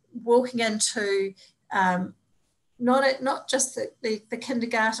walking into not just the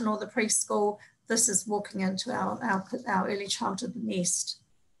kindergarten or the preschool. This is walking into our early childhood nest.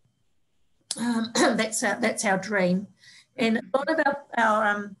 That's our dream. And a lot of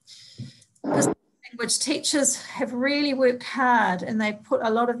our language teachers have really worked hard, and they put a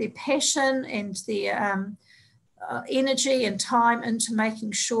lot of their passion and their energy and time into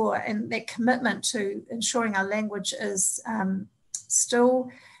making sure, and that commitment to ensuring our language is still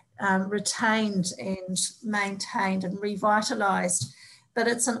retained and maintained and revitalised. But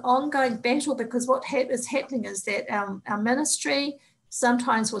it's an ongoing battle, because what is happening is that our ministry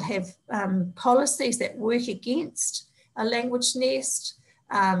sometimes will have policies that work against a language nest.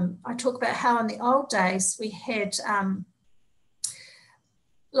 I talk about how in the old days we had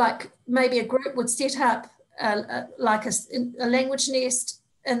like maybe a group would set up like a language nest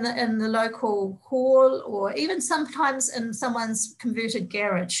in the local hall, or even sometimes in someone's converted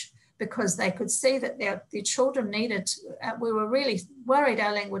garage, because they could see that their children needed, we were really worried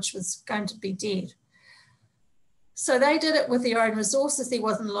our language was going to be dead. So they did it with their own resources. There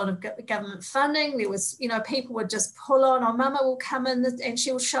wasn't a lot of government funding. There was, you know, people would just pull on, or Mama will come in and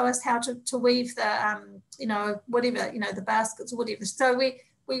she'll show us how to weave the, you know, whatever, you know, the baskets or whatever. So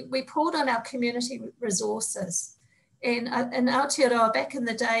we pulled on our community resources. And in Aotearoa back in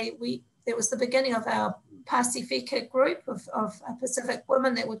the day, it was the beginning of our Pasifika group of Pacific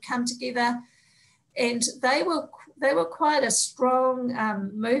women that would come together, and they were quite a strong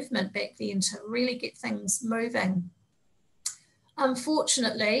movement back then to really get things moving.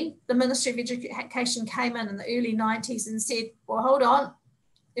 Unfortunately, the Ministry of Education came in the early 90s and said, well, hold on,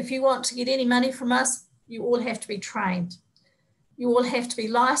 if you want to get any money from us, you all have to be trained. You all have to be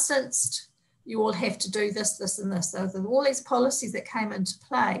licensed. You all have to do this, this, and this. So there were all these policies that came into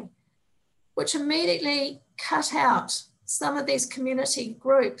play, which immediately cut out some of these community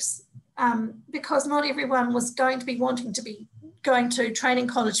groups because not everyone was going to be wanting to be going to training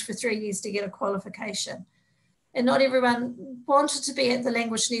college for 3 years to get a qualification. And not everyone wanted to be at the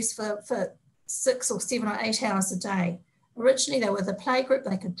language nest for 6 or 7 or 8 hours a day. Originally, they were the playgroup.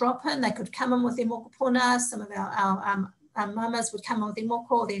 They could drop in, they could come in with their mokopuna. Some of our mamas would come in with their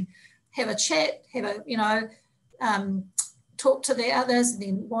moko, then have a chat, have a, talk to the others, and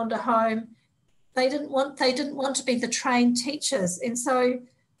then wander home. They didn't want to be the trained teachers. And so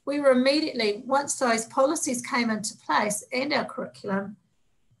we were immediately, once those policies came into place and our curriculum,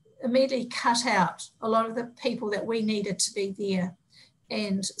 immediately cut out a lot of the people that we needed to be there.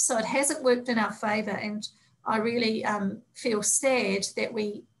 And so it hasn't worked in our favour. And I really feel sad that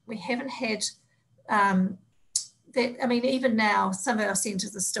we haven't had that. I mean, even now, some of our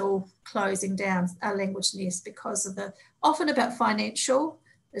centres are still closing down our language nest because of often about financial,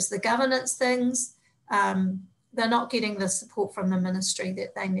 there's the governance things. They're not getting the support from the ministry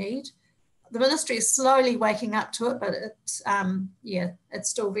that they need. The ministry is slowly waking up to it, but it's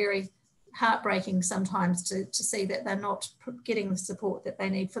still very heartbreaking sometimes to see that they're not getting the support that they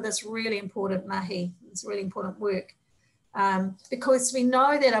need for this really important mahi, this really important work. Because we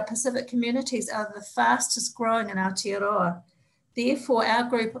know that our Pacific communities are the fastest growing in Aotearoa. Therefore, our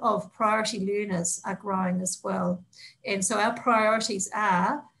group of priority learners are growing as well. And so our priorities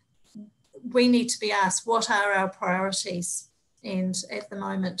are, we need to be asked, what are our priorities? And at the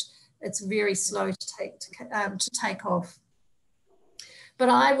moment, it's very slow to take off. But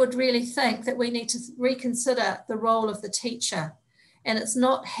I would really think that we need to reconsider the role of the teacher. And it's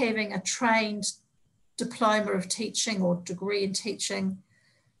not having a trained diploma of teaching or degree in teaching.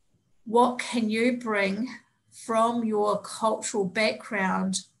 What can you bring from your cultural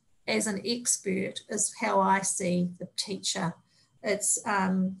background as an expert is how I see the teacher. It's,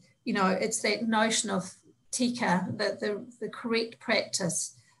 it's that notion of tika, the correct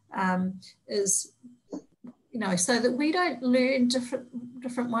practice is, so that we don't learn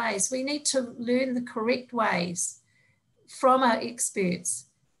different ways. We need to learn the correct ways from our experts.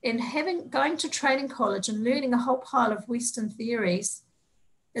 And going to training college and learning a whole pile of Western theories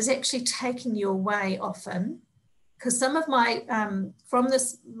is actually taking you away often. Because some of my, from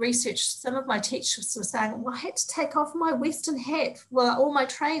this research, some of my teachers were saying, well, I had to take off my Western hat, all my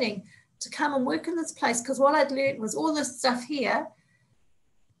training to come and work in this place, because what I'd learned was all this stuff here,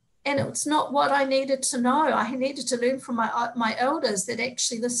 and it's not what I needed to know. I needed to learn from my elders that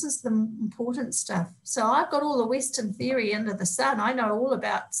actually this is the important stuff. So I've got all the Western theory under the sun. I know all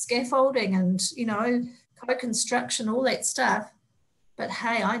about scaffolding and, co-construction, all that stuff. But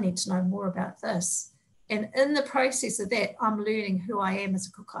hey, I need to know more about this. And in the process of that, I'm learning who I am as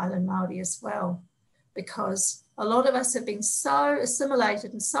a Cook Island Māori as well, because a lot of us have been so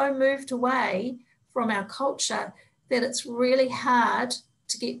assimilated and so moved away from our culture that it's really hard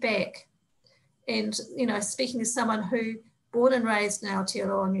to get back. And, speaking as someone who born and raised in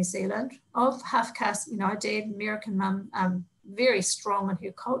Aotearoa, New Zealand, of half caste, dad, American mum, very strong in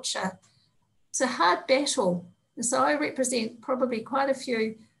her culture, it's a hard battle. And so I represent probably quite a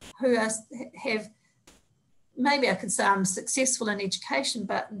few who have, maybe I could say I'm successful in education,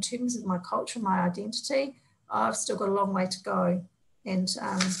 but in terms of my culture, my identity, I've still got a long way to go. And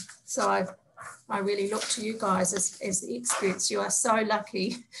so I really look to you guys as the experts. You are so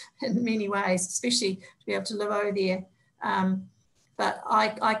lucky in many ways, especially to be able to live over there. But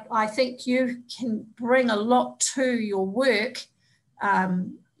I think you can bring a lot to your work,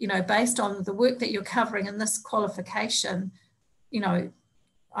 based on the work that you're covering in this qualification.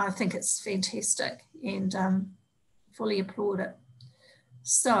 I think it's fantastic and fully applaud it.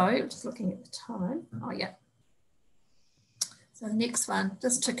 So just looking at the time. Oh, yeah. So the next one,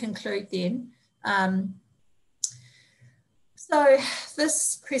 just to conclude then. So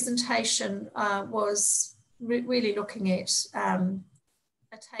this presentation was really looking at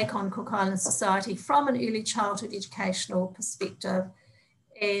a take on Cook Island society from an early childhood educational perspective,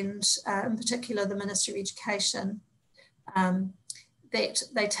 and in particular the Ministry of Education, that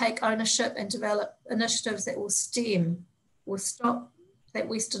they take ownership and develop initiatives that will stop that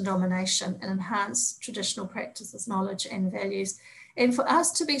Western domination and enhance traditional practices, knowledge and values. And for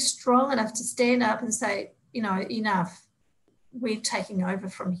us to be strong enough to stand up and say, enough, we're taking over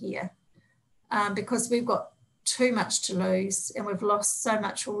from here, because we've got too much to lose and we've lost so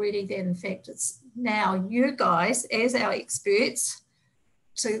much already that in fact it's now you guys as our experts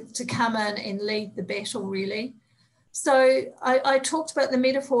to come in and lead the battle really. So I talked about the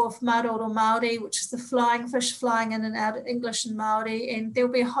metaphor of Maroro Māori, which is the flying fish flying in and out of English and Māori, and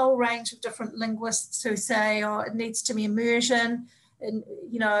there'll be a whole range of different linguists who say, oh, it needs to be immersion, and,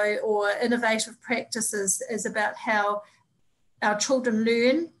 or innovative practices is about how our children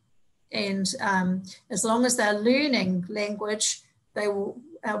learn And as long as they're learning language, they will,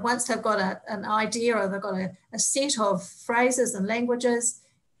 once they've got an idea or they've got a set of phrases and language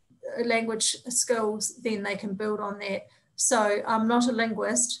skills, then they can build on that. So I'm not a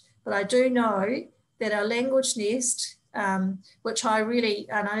linguist, but I do know that our language nest, which I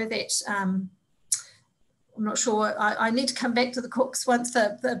know that, I'm not sure, I need to come back to the Cooks once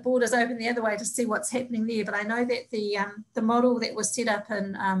the borders open the other way to see what's happening there, but I know that the model that was set up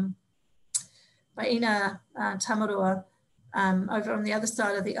in by Ina Tamarua over on the other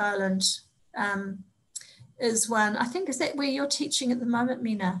side of the island is one, I think, is that where you're teaching at the moment,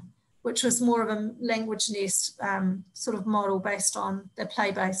 Mina? Which was more of a language nest sort of model based on the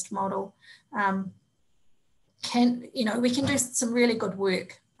play-based model. We can do some really good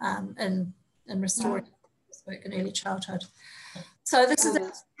work in restoring this work in early childhood. So this is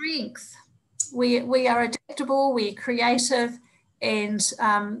our strength. We are adaptable, we're creative, and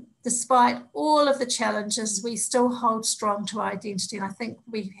despite all of the challenges, we still hold strong to our identity, and I think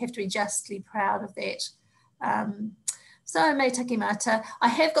we have to be justly proud of that. So me take mata. I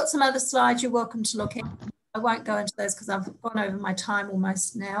have got some other slides you're welcome to look at. I won't go into those because I've gone over my time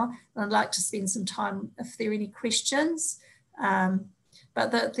almost now. And I'd like to spend some time if there are any questions.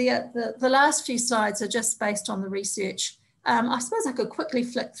 But the last few slides are just based on the research. I suppose I could quickly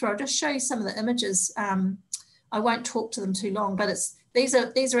flick through. I'll just show you some of the images. I won't talk to them too long, but these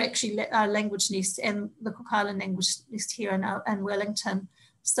are actually language nests and the Cook Island language nest here in Wellington.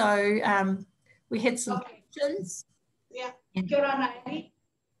 So we had some questions. Yeah, good on Amy.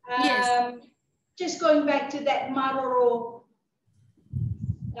 Yes. Just going back to that Maroro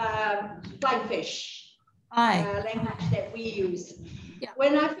flyfish language that we use. Yeah.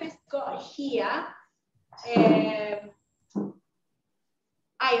 When I first got here,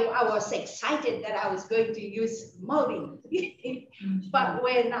 I was excited that I was going to use Māori. But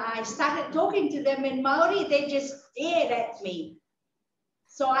when I started talking to them in Māori, they just stared at me.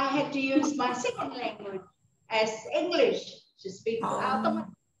 So I had to use my second language as English to speak out of it.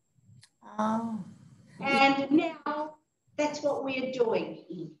 And now that's what we're doing.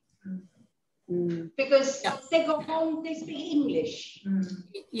 Because they go home, they speak English.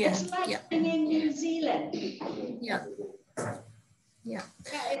 It's like being in New Zealand.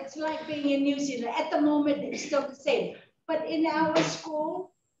 It's like being in New Zealand. At the moment, it's still the same. But in our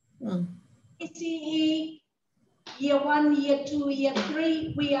school, ECE, year 1, year 2, year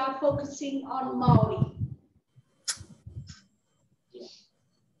 3, we are focusing on Māori.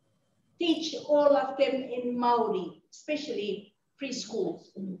 Teach all of them in Māori, especially preschool.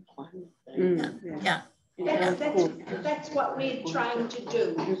 That's what we're trying to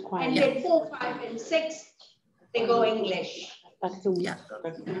do. And then 4, 5, and 6, they go English.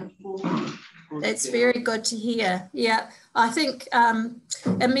 That's very good to hear. Yeah, I think,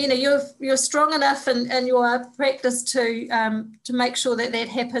 Amina, you're strong enough in your practice to make sure that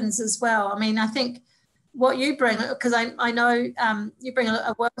happens as well. I mean, I think what you bring, because I know you bring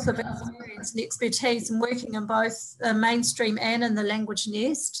a wealth of experience and expertise in working in both the mainstream and in the language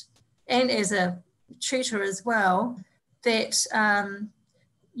nest, and as a tutor as well, that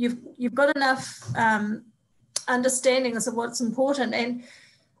you've got enough understanding of what's important. And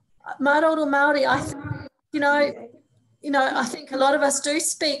Maraoro Māori, I think, I think a lot of us do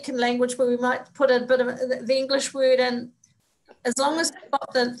speak in language where we might put a bit of the English word in. As long as we've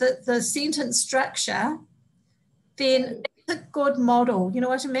got the sentence structure, then it's a good model. You know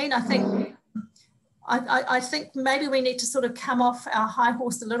what I mean? I think maybe we need to sort of come off our high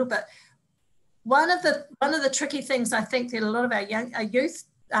horse a little bit. One of the tricky things I think that a lot of our youth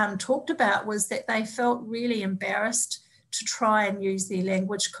talked about was that they felt really embarrassed to try and use their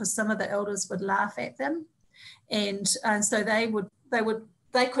language because some of the elders would laugh at them, and so they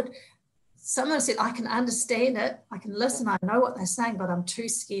could. Someone said, I can understand it, I can listen, I know what they're saying, but I'm too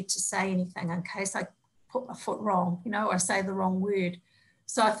scared to say anything in case I put my foot wrong, or I say the wrong word.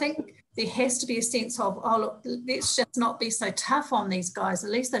 So I think there has to be a sense of, oh, look, let's just not be so tough on these guys.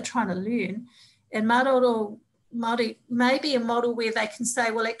 At least they're trying to learn. And Maraoro Māori may be a model where they can say,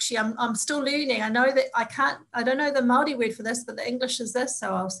 well, actually, I'm still learning. I know that I don't know the Māori word for this, but the English is this.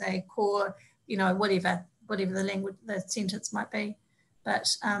 So I'll say ko, whatever the language, the sentence might be.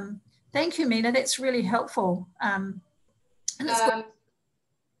 But thank you, Mina. That's really helpful. And it's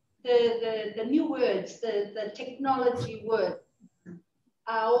the new words, the technology words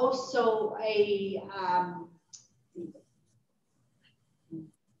are also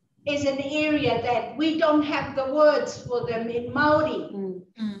is an area that we don't have the words for them in Māori.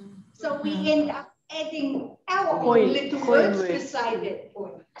 So we end up adding our own little words beside it.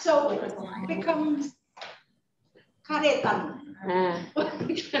 So it becomes Karetan.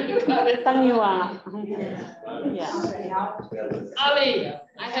 Tangiwa. Yeah. Ali,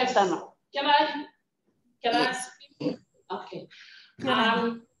 I have some. Can I speak? Okay.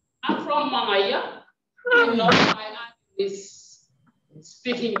 I'm from Maya. I know my aunt is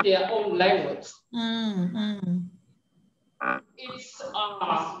speaking their own language. It's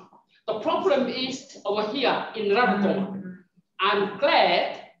the problem is over here in Rarotonga. I'm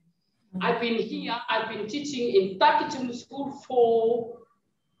glad I've been here. I've been teaching in Takitum School for,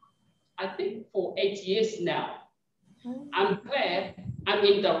 I think, for 8 years now. I'm glad I'm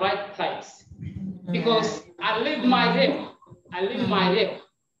in the right place because I live my life.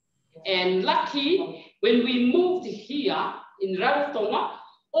 And lucky when we moved here in Rarotonga,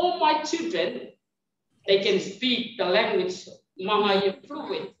 all my children, they can speak the language Mama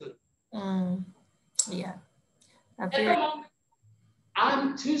fluently. Yeah. At the moment,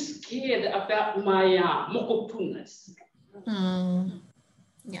 I'm too scared about my mokopunas.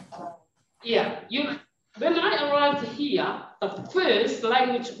 Yeah. Yeah. When I arrived here, the first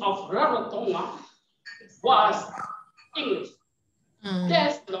language of Rarotonga was English.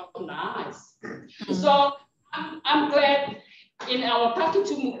 That's not nice. So I'm glad in our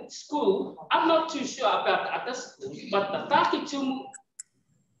Takitum school, I'm not too sure about the other schools, but the Takitum,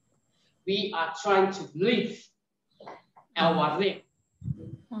 we are trying to live our life.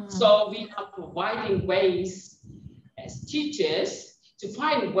 So we are providing ways as teachers to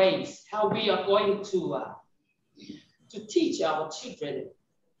find ways how we are going to teach our children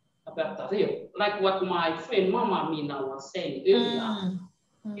about the real, like what my friend Mama Mina was saying earlier.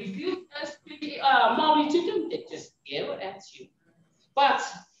 If you speak Maori to them, they just yell at you. But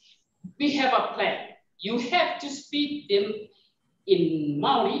we have a plan. You have to speak them in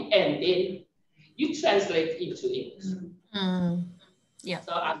Maori and then you translate into English. Yeah.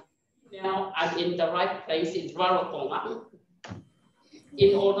 So I'm in the right place in Rarotonga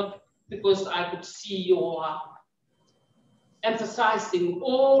in order, because I could see your emphasizing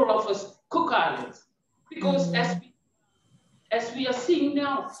all of us Cook Islands, because as we are seeing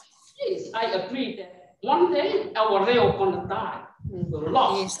now, yes, I agree that one day our reo gonna die. We're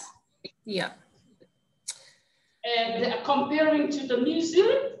lost. Yes. Yeah. And comparing to the New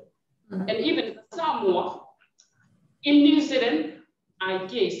Zealand and even the Samoa, in New Zealand, I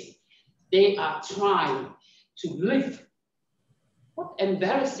guess they are trying to live. What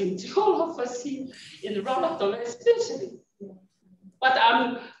embarrassing to all of us here in Rarotonga, especially. But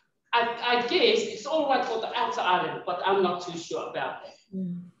I guess it's all right for the outer island, but I'm not too sure about that.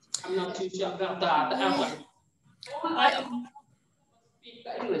 I'm not too sure about the outer island. Speak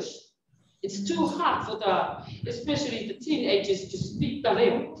English. It's too hard for especially the teenagers to speak the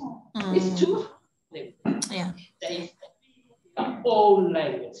language. It's too hard. Yeah. They speak their own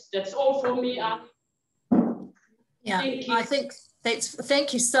language. That's all from me. Yeah, I think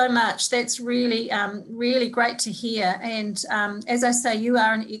thank you so much. That's really, really great to hear. And as I say, you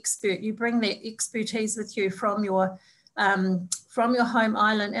are an expert. You bring that expertise with you from your home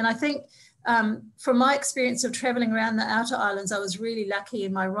island. And I think from my experience of traveling around the outer islands, I was really lucky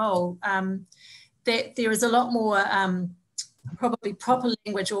in my role that there is a lot more probably proper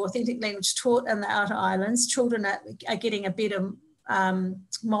language or authentic language taught in the outer islands. Children are getting a better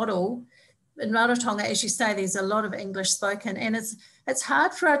model. In Rarotonga, as you say, there's a lot of English spoken, and it's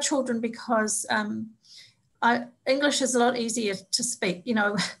hard for our children because English is a lot easier to speak. You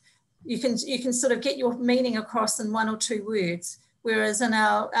know, you can sort of get your meaning across in 1 or 2 words, whereas in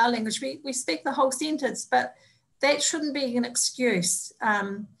our language we speak the whole sentence, but that shouldn't be an excuse.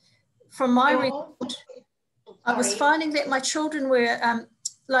 From my record, I was finding that my children were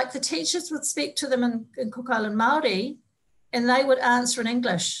like the teachers would speak to them in Cook Island Māori, and they would answer in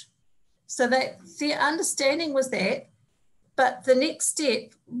English. So that their understanding was that, but the next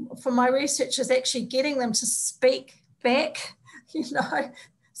step for my research is actually getting them to speak back, you know.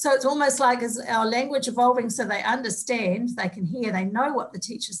 So it's almost like is our language evolving so they understand, they can hear, they know what the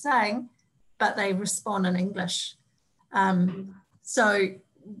teacher's saying, but they respond in English. So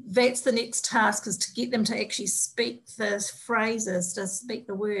that's the next task, is to get them to actually speak the phrases, to speak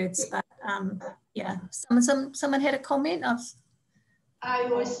the words. But yeah, someone had a comment. I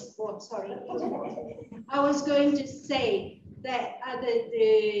was going to say that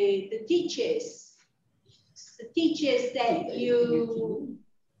the teachers that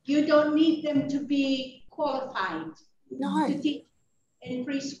you don't need them to be qualified to teach in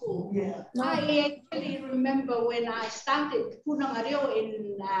preschool. Yeah. No. I actually remember when I started Punangareo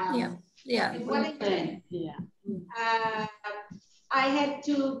in Wellington. Yeah. I had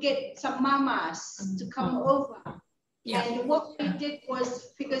to get some mamas to come over. Yeah. And what we did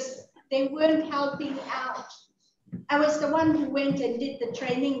was, because they weren't helping out I was the one who went and did the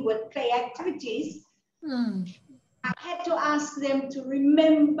training with play activities. I had to ask them to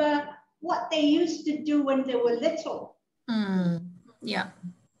remember what they used to do when they were little. Yeah.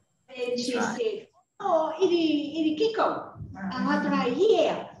 And she said, oh, iri kiko.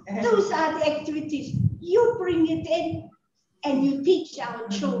 Yeah, those are the activities. You bring it in and you teach our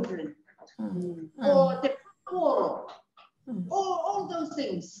children. Or the koro. All those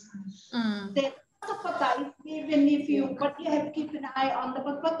things. That even if you, but you have to keep an eye on the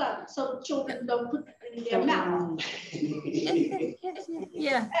patpata so children don't put it in their mouth.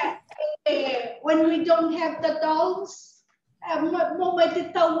 Yeah. When we don't have the dolls, roll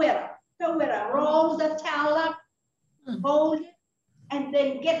the towel up, hold it, and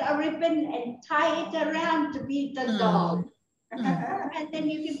then get a ribbon and tie it around to be the doll. And then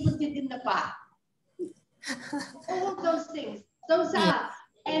you can put it in the bath. All those things. Those are,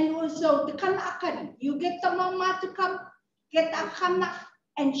 and also the kanakari. You get the mama to come, get a kanak,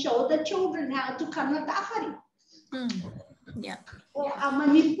 and show the children how to kanak the akari. Yeah. Or a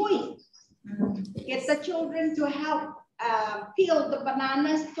manipui. Get the children to help peel the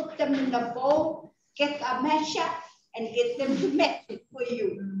bananas, put them in the bowl, get a masher, and get them to mash it for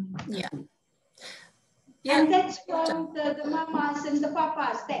you. Yeah. And that's from the mamas and the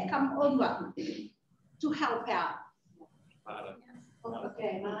papas that come over to help out.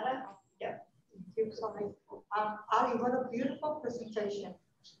 Okay, Mara. Yeah. Thank you, sorry. Ali, what a beautiful presentation.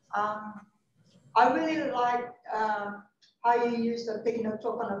 I really like how you use the taking a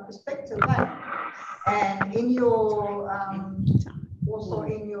talk on a perspective, right? And in your also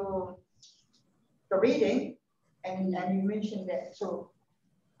in your the reading, and you mentioned that too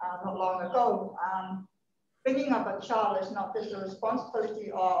not long ago. Bringing up a child is not just the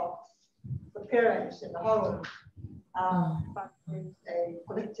responsibility of the parents in the home, but it's a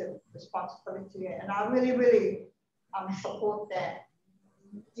collective responsibility, and I really support that.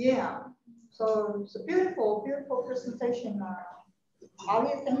 Yeah. So it's a beautiful, beautiful presentation.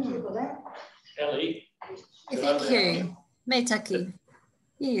 Ali, thank you for that. Ellie. Thank you. Meitaki.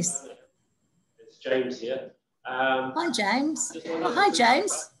 Yes. It's James here. Hi, James. Oh, hi,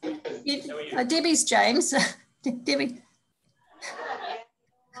 James. Debbie's James. Debbie.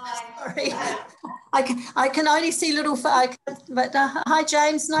 Sorry. I can only see little, but hi,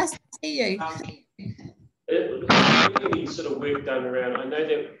 James. Nice to see you. Any sort of work done around, I know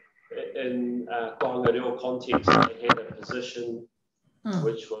that in Kohanga Reo context, they had a position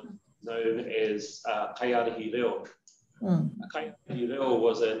which was known as Kaiarahi Reo. Kaiarahi Reo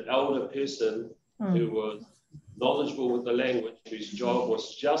was an elder person who was knowledgeable with the language, whose job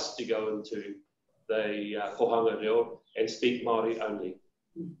was just to go into the Kohanga Reo and speak Māori only.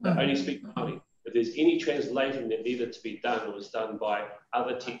 They only speak Māori. If there's any translating that needed to be done, it was done by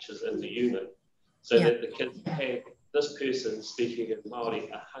other teachers in the unit, so that the kids had this person speaking in Māori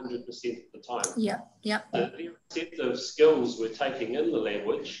 100% of the time. So their receptive skills were taking in the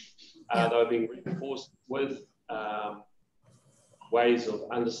language. They were being reinforced with ways of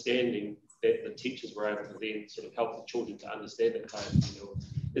understanding that the teachers were able to then sort of help the children to understand it.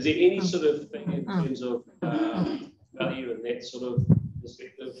 Is there any sort of thing in terms of value in that sort of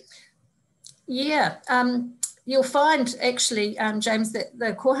perspective? Yeah, you'll find actually, James, that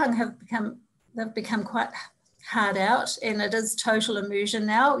the kohanga have become quite hard out, and it is total immersion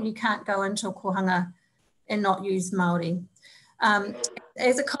now. You can't go into a kohanga and not use Māori.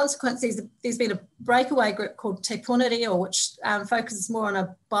 As a consequence, there's been a breakaway group called Te Pōnere, which focuses more on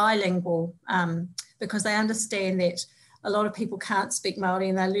a bilingual, because they understand that a lot of people can't speak Māori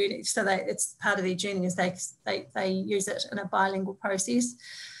and they learn it, so it's part of their journey is they use it in a bilingual process.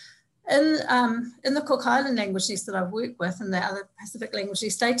 In the Cook Island languages that I've worked with and the other Pacific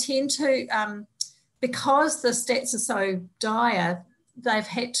languages, they tend to, because the stats are so dire, they've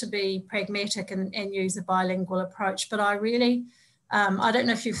had to be pragmatic and use a bilingual approach. But I really, I don't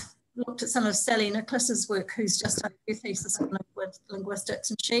know if you've looked at some of Sally Nicholas's work, who's just done her thesis on linguistics,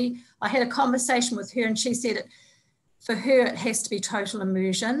 and I had a conversation with her, and she said for her it has to be total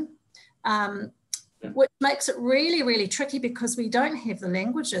immersion, which makes it really, really tricky because we don't have the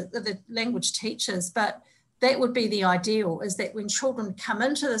language teachers, but that would be the ideal, is that when children come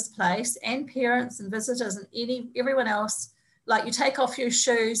into this place, and parents and visitors and everyone else, like you take off your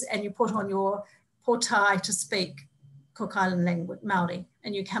shoes and you put on your portai to speak Cook Island language, Māori,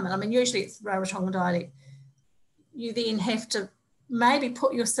 and you come in. I mean, usually it's Rarotonga dialect. You then have to maybe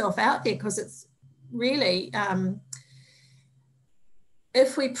put yourself out there, because it's really,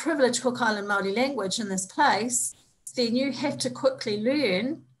 if we privilege Cook Island Māori language in this place, then you have to quickly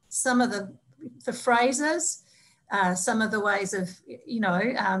learn some of the phrases, some of the ways of,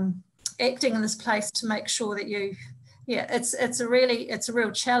 acting in this place to make sure that you yeah, it's a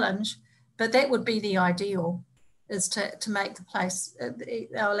real challenge, but that would be the ideal, is to make the place,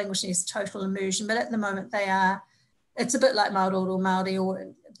 our language needs total immersion. But at the moment it's a bit like Mararoto Māori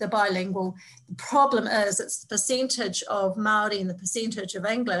or the bilingual. The problem is it's the percentage of Māori and the percentage of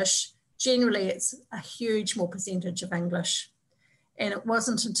English. Generally, it's a huge more percentage of English. And it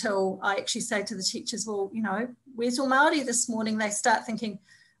wasn't until I actually say to the teachers, well, you know, where's your Māori this morning? They start thinking,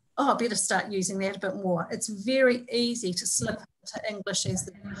 oh, I better start using that a bit more. It's very easy to slip into English as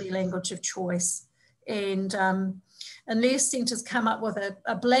the language of choice. And unless centres come up with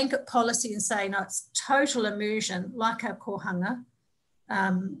a blanket policy and say, no, it's total immersion, like our kohanga,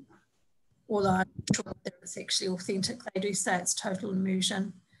 although I'm sure that it's actually authentic, they do say it's total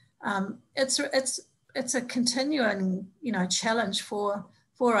immersion. It's a continuing, you know, challenge for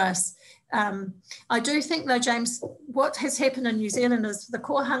us. I do think though, James, what has happened in New Zealand is the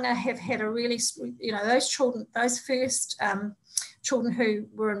kohanga have had a really, you know, those children, those first children who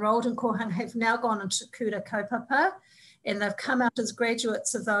were enrolled in kohanga have now gone into kura kaupapa, and they've come out as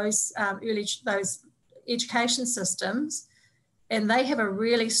graduates of those those education systems, and they have a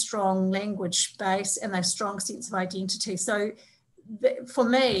really strong language base and a strong sense of identity. So for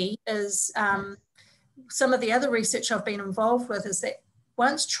me is some of the other research I've been involved with is that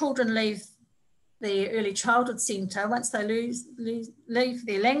once children leave the early childhood centre, once they leave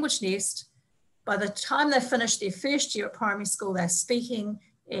their language nest, by the time they finish their first year at primary school, they're speaking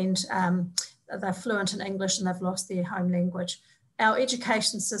and they're fluent in English and they've lost their home language. Our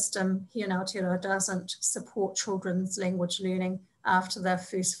education system here in Aotearoa doesn't support children's language learning after their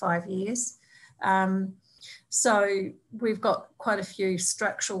first 5 years. So we've got quite a few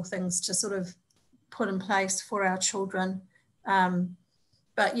structural things to sort of put in place for our children.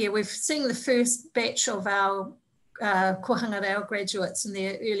 But yeah, we've seen the first batch of our kohanga reo graduates in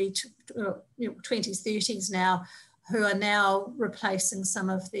their early 20s, 30s now, who are now replacing some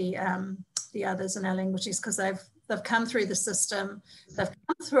of the others in our languages, because they've come through the system, they've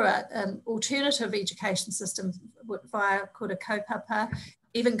come through an alternative education system via kura kaupapa,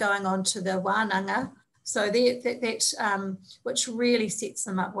 even going on to the wānanga. So that which really sets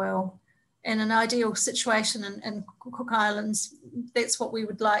them up well. In an ideal situation in Cook Islands, that's what we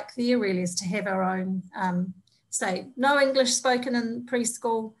would like there really, is to have our own, say, no English spoken in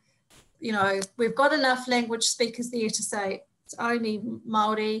preschool. You know, we've got enough language speakers there to say it's only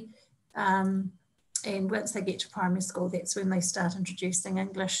Māori. And once they get to primary school, that's when they start introducing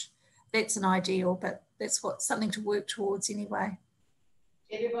English. That's an ideal, but that's something to work towards anyway.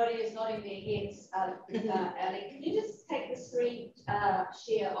 Everybody is nodding their heads. Ellie, can you just take the screen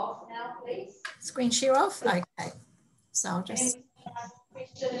share off now, please? Screen share off? Okay. So I'll just...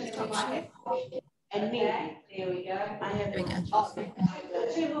 And me. There we go. There we go.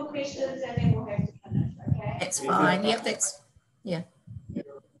 Two more questions and then we'll have to finish, okay? That's fine. Yep, that's... Yeah.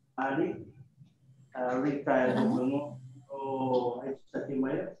 Ali, retired or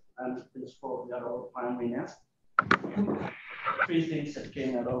I'm principal of your primary now. Three things that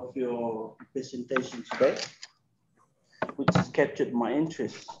came out of your presentation today, which has captured my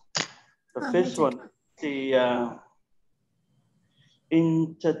interest. The first one, the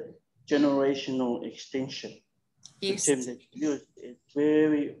intergenerational extension. Yes. The term that you used, it's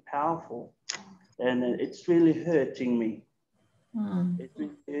very powerful, and it's really hurting me. It's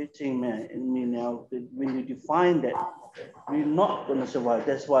really hurting me now. When you define that, we're not going to survive.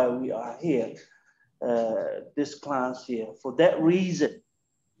 That's why we are here. This class here, for that reason,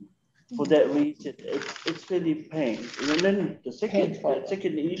 it's really pain. And then the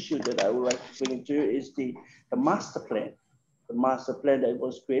second issue that I would like to bring to you is the master plan. The master plan that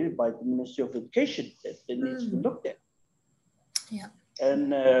was created by the Ministry of Education that needs to be looked at. Yeah.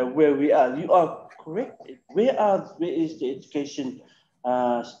 And where we are, you are correct. Where is the education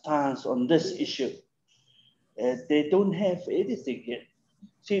stance on this issue? They don't have anything yet.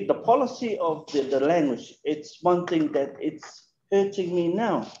 See, the policy of the language, it's one thing that it's hurting me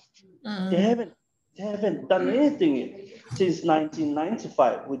now. They haven't done anything yet since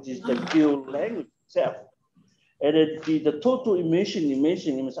 1995, which is the guild language itself. And the total immersion,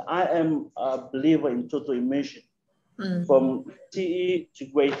 I am a believer in total immersion from CE to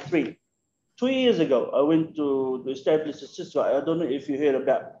grade 3. 2 years ago, I went to establish a system. I don't know if you heard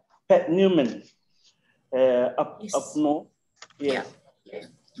about Pat Newman up north. Yes. Yeah.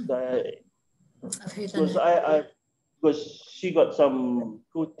 Because she got some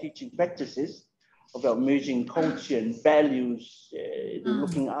good teaching practices about merging culture and values,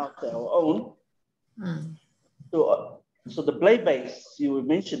 looking after our own. So the play base you were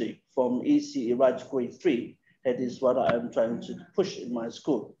mentioning from ECE right grade 3, that is what I'm trying to push in my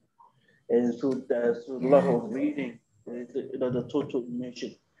school. And through a lot of reading the total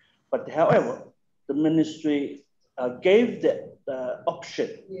immersion. But however, the ministry gave that option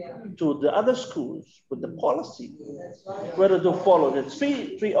to the other schools with the policy, whether to follow. The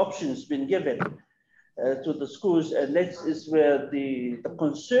three options been given to the schools, and that is where the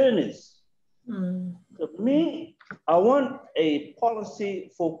concern is. So me, I want a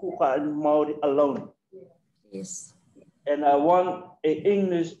policy for Cook Islands Māori alone. Yes. And I want an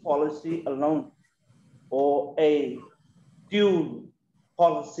English policy alone, or a dual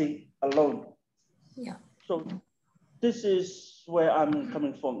policy alone. Yeah. So this is where I'm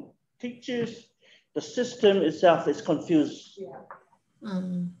coming from. Teachers, the system itself is confused.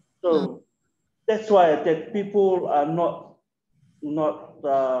 So that's why that people are not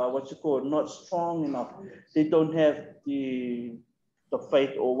not strong enough. They don't have the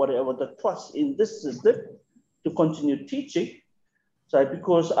faith or whatever, the trust in this system to continue teaching. So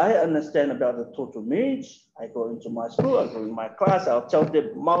because I understand about the total marriage, I go into my school, I go in my class, I'll tell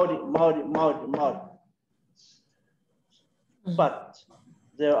them Māori, Māori, Māori, Māori. But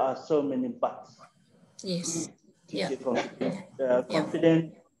there are so many buts. Yes.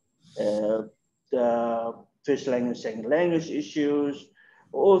 Confident, the first language, second language issues,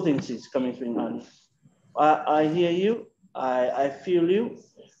 all things is coming through on. I hear you, I feel you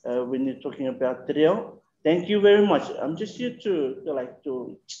when you're talking about te reo. Thank you very much. I'm just here to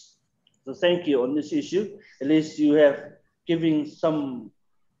thank you on this issue. At least you have given some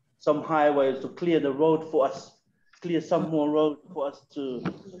highways to clear the road for us, clear some more road for us to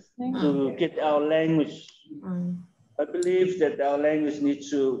get our language. I believe that our language needs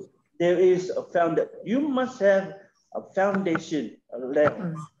to, there is a foundation. You must have a foundation, a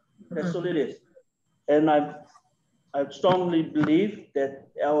level. That's all it is. And I strongly believe that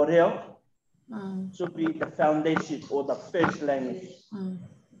our reo should be the foundation or the first language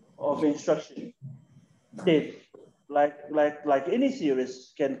of instruction. Then, like any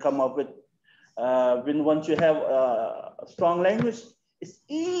series can come up with, when once you have a strong language, it's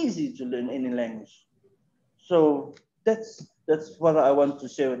easy to learn any language. So that's what I want to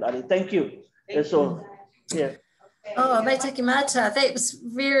share with Ali. Thank you. That's all. Yeah. Oh, me take mata. That was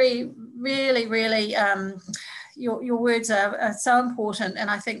really, your words are so important, and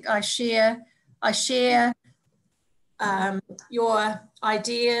I think I share your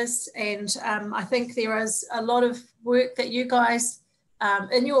ideas, and I think there is a lot of work that you guys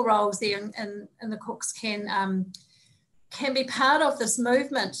in your roles there in the Cooks can be part of this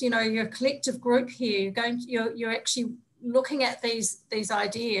movement. You know, you're a collective group here. You're actually looking at these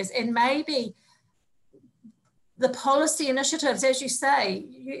ideas, and maybe the policy initiatives, as you say,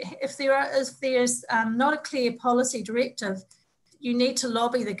 if there's not a clear policy directive, you need to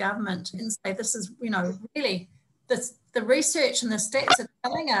lobby the government and say, this is, you know, really, the research and the stats are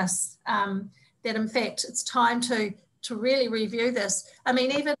telling us that in fact it's time to really review this. I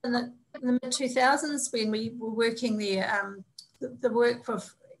mean, even in the mid-2000s when we were working there, the work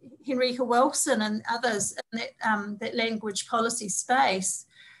of Henrika Wilson and others in that language policy space,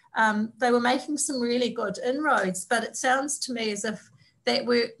 they were making some really good inroads, but it sounds to me as if that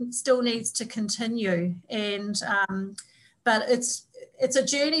work still needs to continue. And but it's a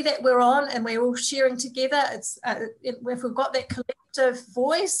journey that we're on, and we're all sharing together. If we've got that collective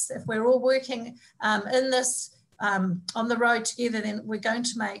voice, if we're all working in this on the road together, then we're going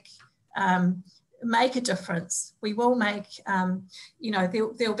to make a difference. We will make, you know,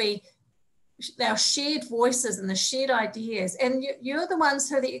 there'll be our shared voices and the shared ideas, and you're the ones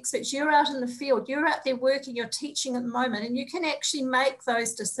who are the experts. You're out in the field, you're out there working, you're teaching at the moment, and you can actually make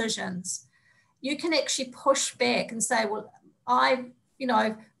those decisions. You can actually push back and say, well, you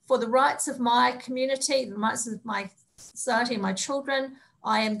know, for the rights of my community, the rights of my society and my children,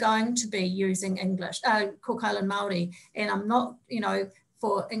 I am going to be using English, Cook Island Māori, and I'm not, you know,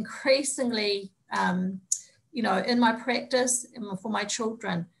 for increasingly, you know, in my practice and for my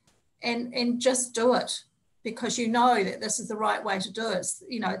children. And just do it, because you know that this is the right way to do it.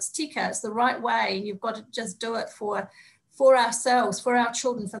 You know, it's tika, it's the right way, and you've got to just do it for ourselves, for our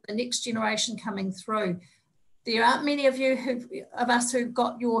children, for the next generation coming through. There aren't many of us who've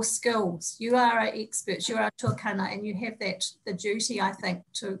got your skills. You are our experts, you're our tuakana, and you have the duty, I think,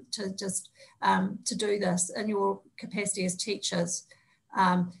 to just to do this in your capacity as teachers.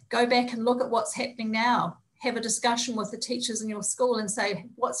 Go back and look at what's happening now. Have a discussion with the teachers in your school and say,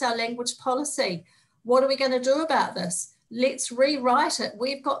 what's our language policy? What are we going to do about this? Let's rewrite it.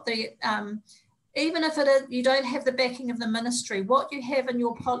 We've got the, even if you don't have the backing of the ministry, what you have in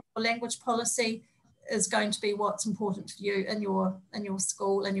your language policy is going to be what's important for you in your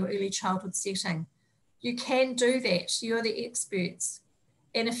school and your early childhood setting. You can do that. You're the experts.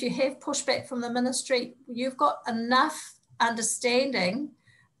 And if you have pushback from the ministry, you've got enough understanding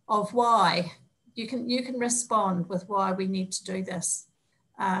of why. You can respond with why we need to do this.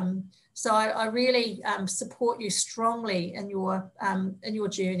 So I really support you strongly in your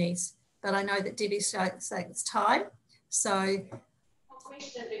journeys. But I know that Debbie's saying it's time. So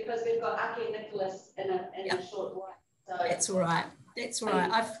question, because we've got Aki and Nicholas in a short while. So that's all right. That's all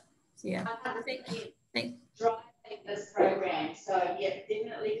right. I'm driving this program. So yeah,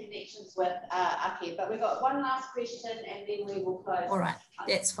 definitely connections with Aki. But we've got one last question and then we will close. All right,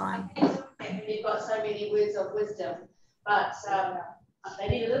 that's fine. We've got so many words of wisdom, but they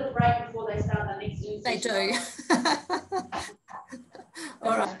need a little break before they start the next Zoom They session.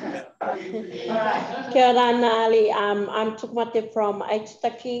 All right. Kia ora Nali, I'm Tukumate from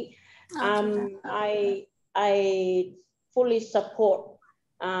Aitutaki. I fully support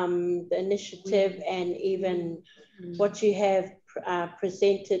the initiative and even what you have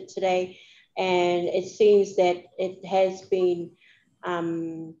presented today. And it seems that it has been,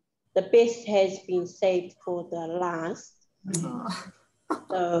 the best has been saved for the last.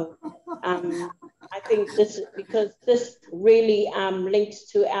 So I think this, because this really links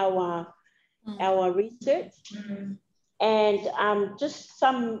to our research, and just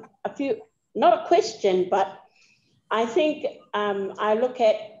a few, not a question, but I think when I look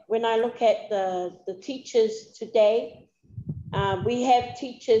at the teachers today, we have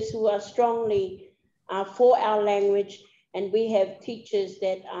teachers who are strongly for our language, and we have teachers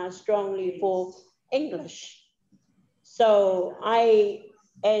that are strongly for English. So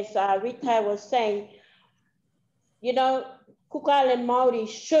as Rita was saying, you know, Cook Island Māori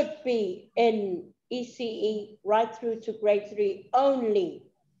should be in ECE right through to grade 3 only,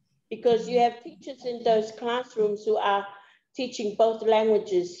 because you have teachers in those classrooms who are teaching both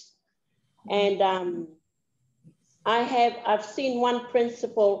languages. And I've seen one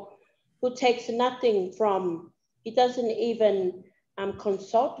principal who takes nothing from, he doesn't even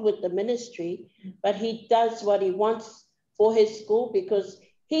consult with the ministry, but he does what he wants for his school because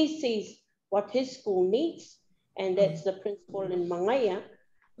he sees what his school needs, and that's the principal in Mangaya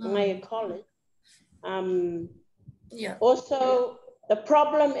College. Also, the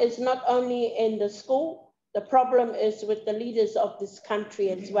problem is not only in the school, the problem is with the leaders of this country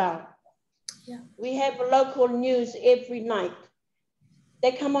as well. We have local news every night.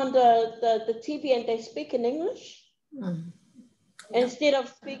 They come on the TV and they speak in English instead of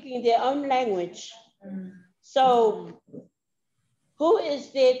speaking their own language. So who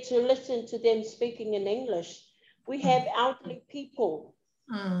is there to listen to them speaking in English? We have elderly people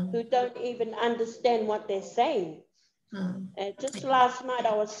who don't even understand what they're saying. Just last night,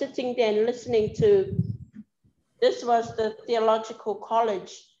 I was sitting there and listening to, this was the theological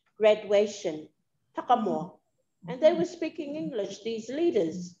college graduation, Takamoa, and they were speaking English, these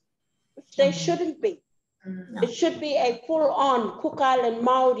leaders, which they shouldn't be. It should be a full-on Cook Island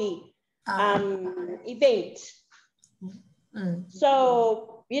Māori event.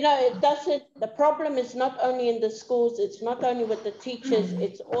 So, you know, it doesn't, the problem is not only in the schools, it's not only with the teachers,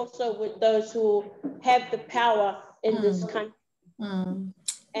 it's also with those who have the power in this country. And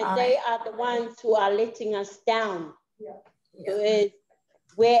they are the ones who are letting us down,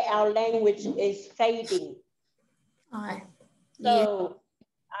 where our language is fading. So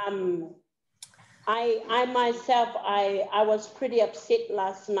I myself, I was pretty upset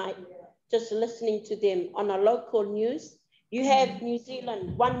last night just listening to them on a local news. You have New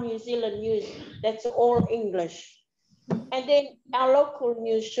Zealand, one New Zealand news that's all English. And then our local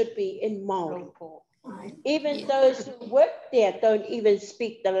news should be in Māori. Even those who work there don't even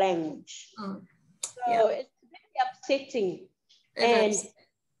speak the language. So it's very upsetting.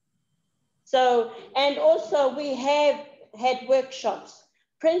 And also we have had workshops.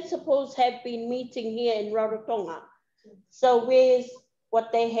 Principals have been meeting here in Rarotonga. So where's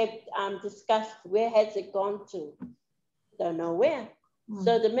what they have discussed? Where has it gone to? Don't know where.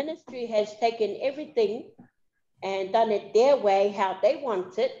 So the ministry has taken everything and done it their way, how they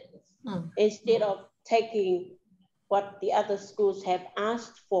want it, instead of taking what the other schools have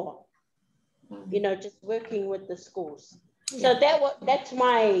asked for. You know, just working with the schools. So that's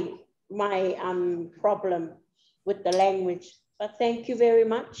my problem with the language. But thank you very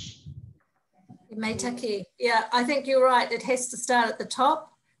much. Meitaki. Yeah, I think you're right. It has to start at the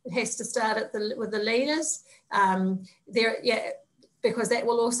top. It has to start with the leaders. Because that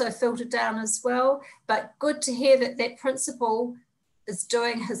will also filter down as well. But good to hear that that principal is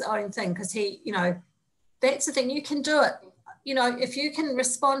doing his own thing, because he, you know, that's the thing, you can do it. You know, if you can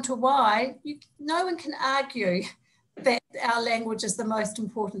respond to why, no one can argue that our language is the most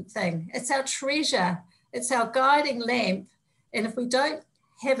important thing. It's our treasure. It's our guiding lamp. And if we don't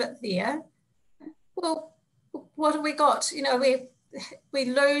have it there, well, what have we got? You know, we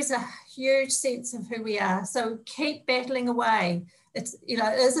lose a huge sense of who we are. So keep battling away. It's, you know,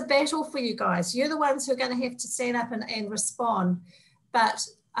 it is a battle for you guys. You're the ones who are going to have to stand up and respond. But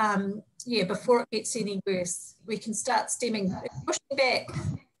yeah, before it gets any worse, we can start pushing back.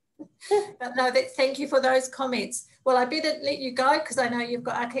 But no, thank you for those comments. Well, I better let you go because I know you've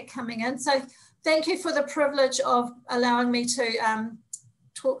got Ake coming in. So thank you for the privilege of allowing me to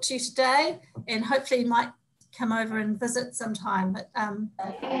talk to you today, and hopefully you might come over and visit sometime. But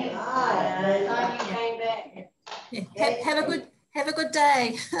yeah, have a good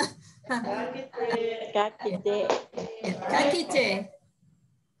day. Ka kite.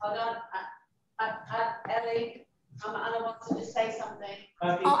 Hold on, Ellie, Anna wants to just say something.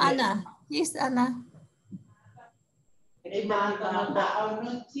 Oh, Anna. Yes, Anna. Meeting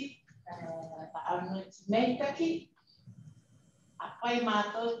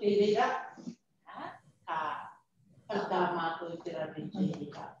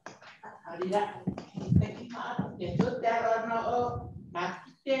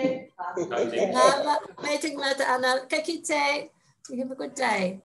Anna. Ka kite. You have a good day.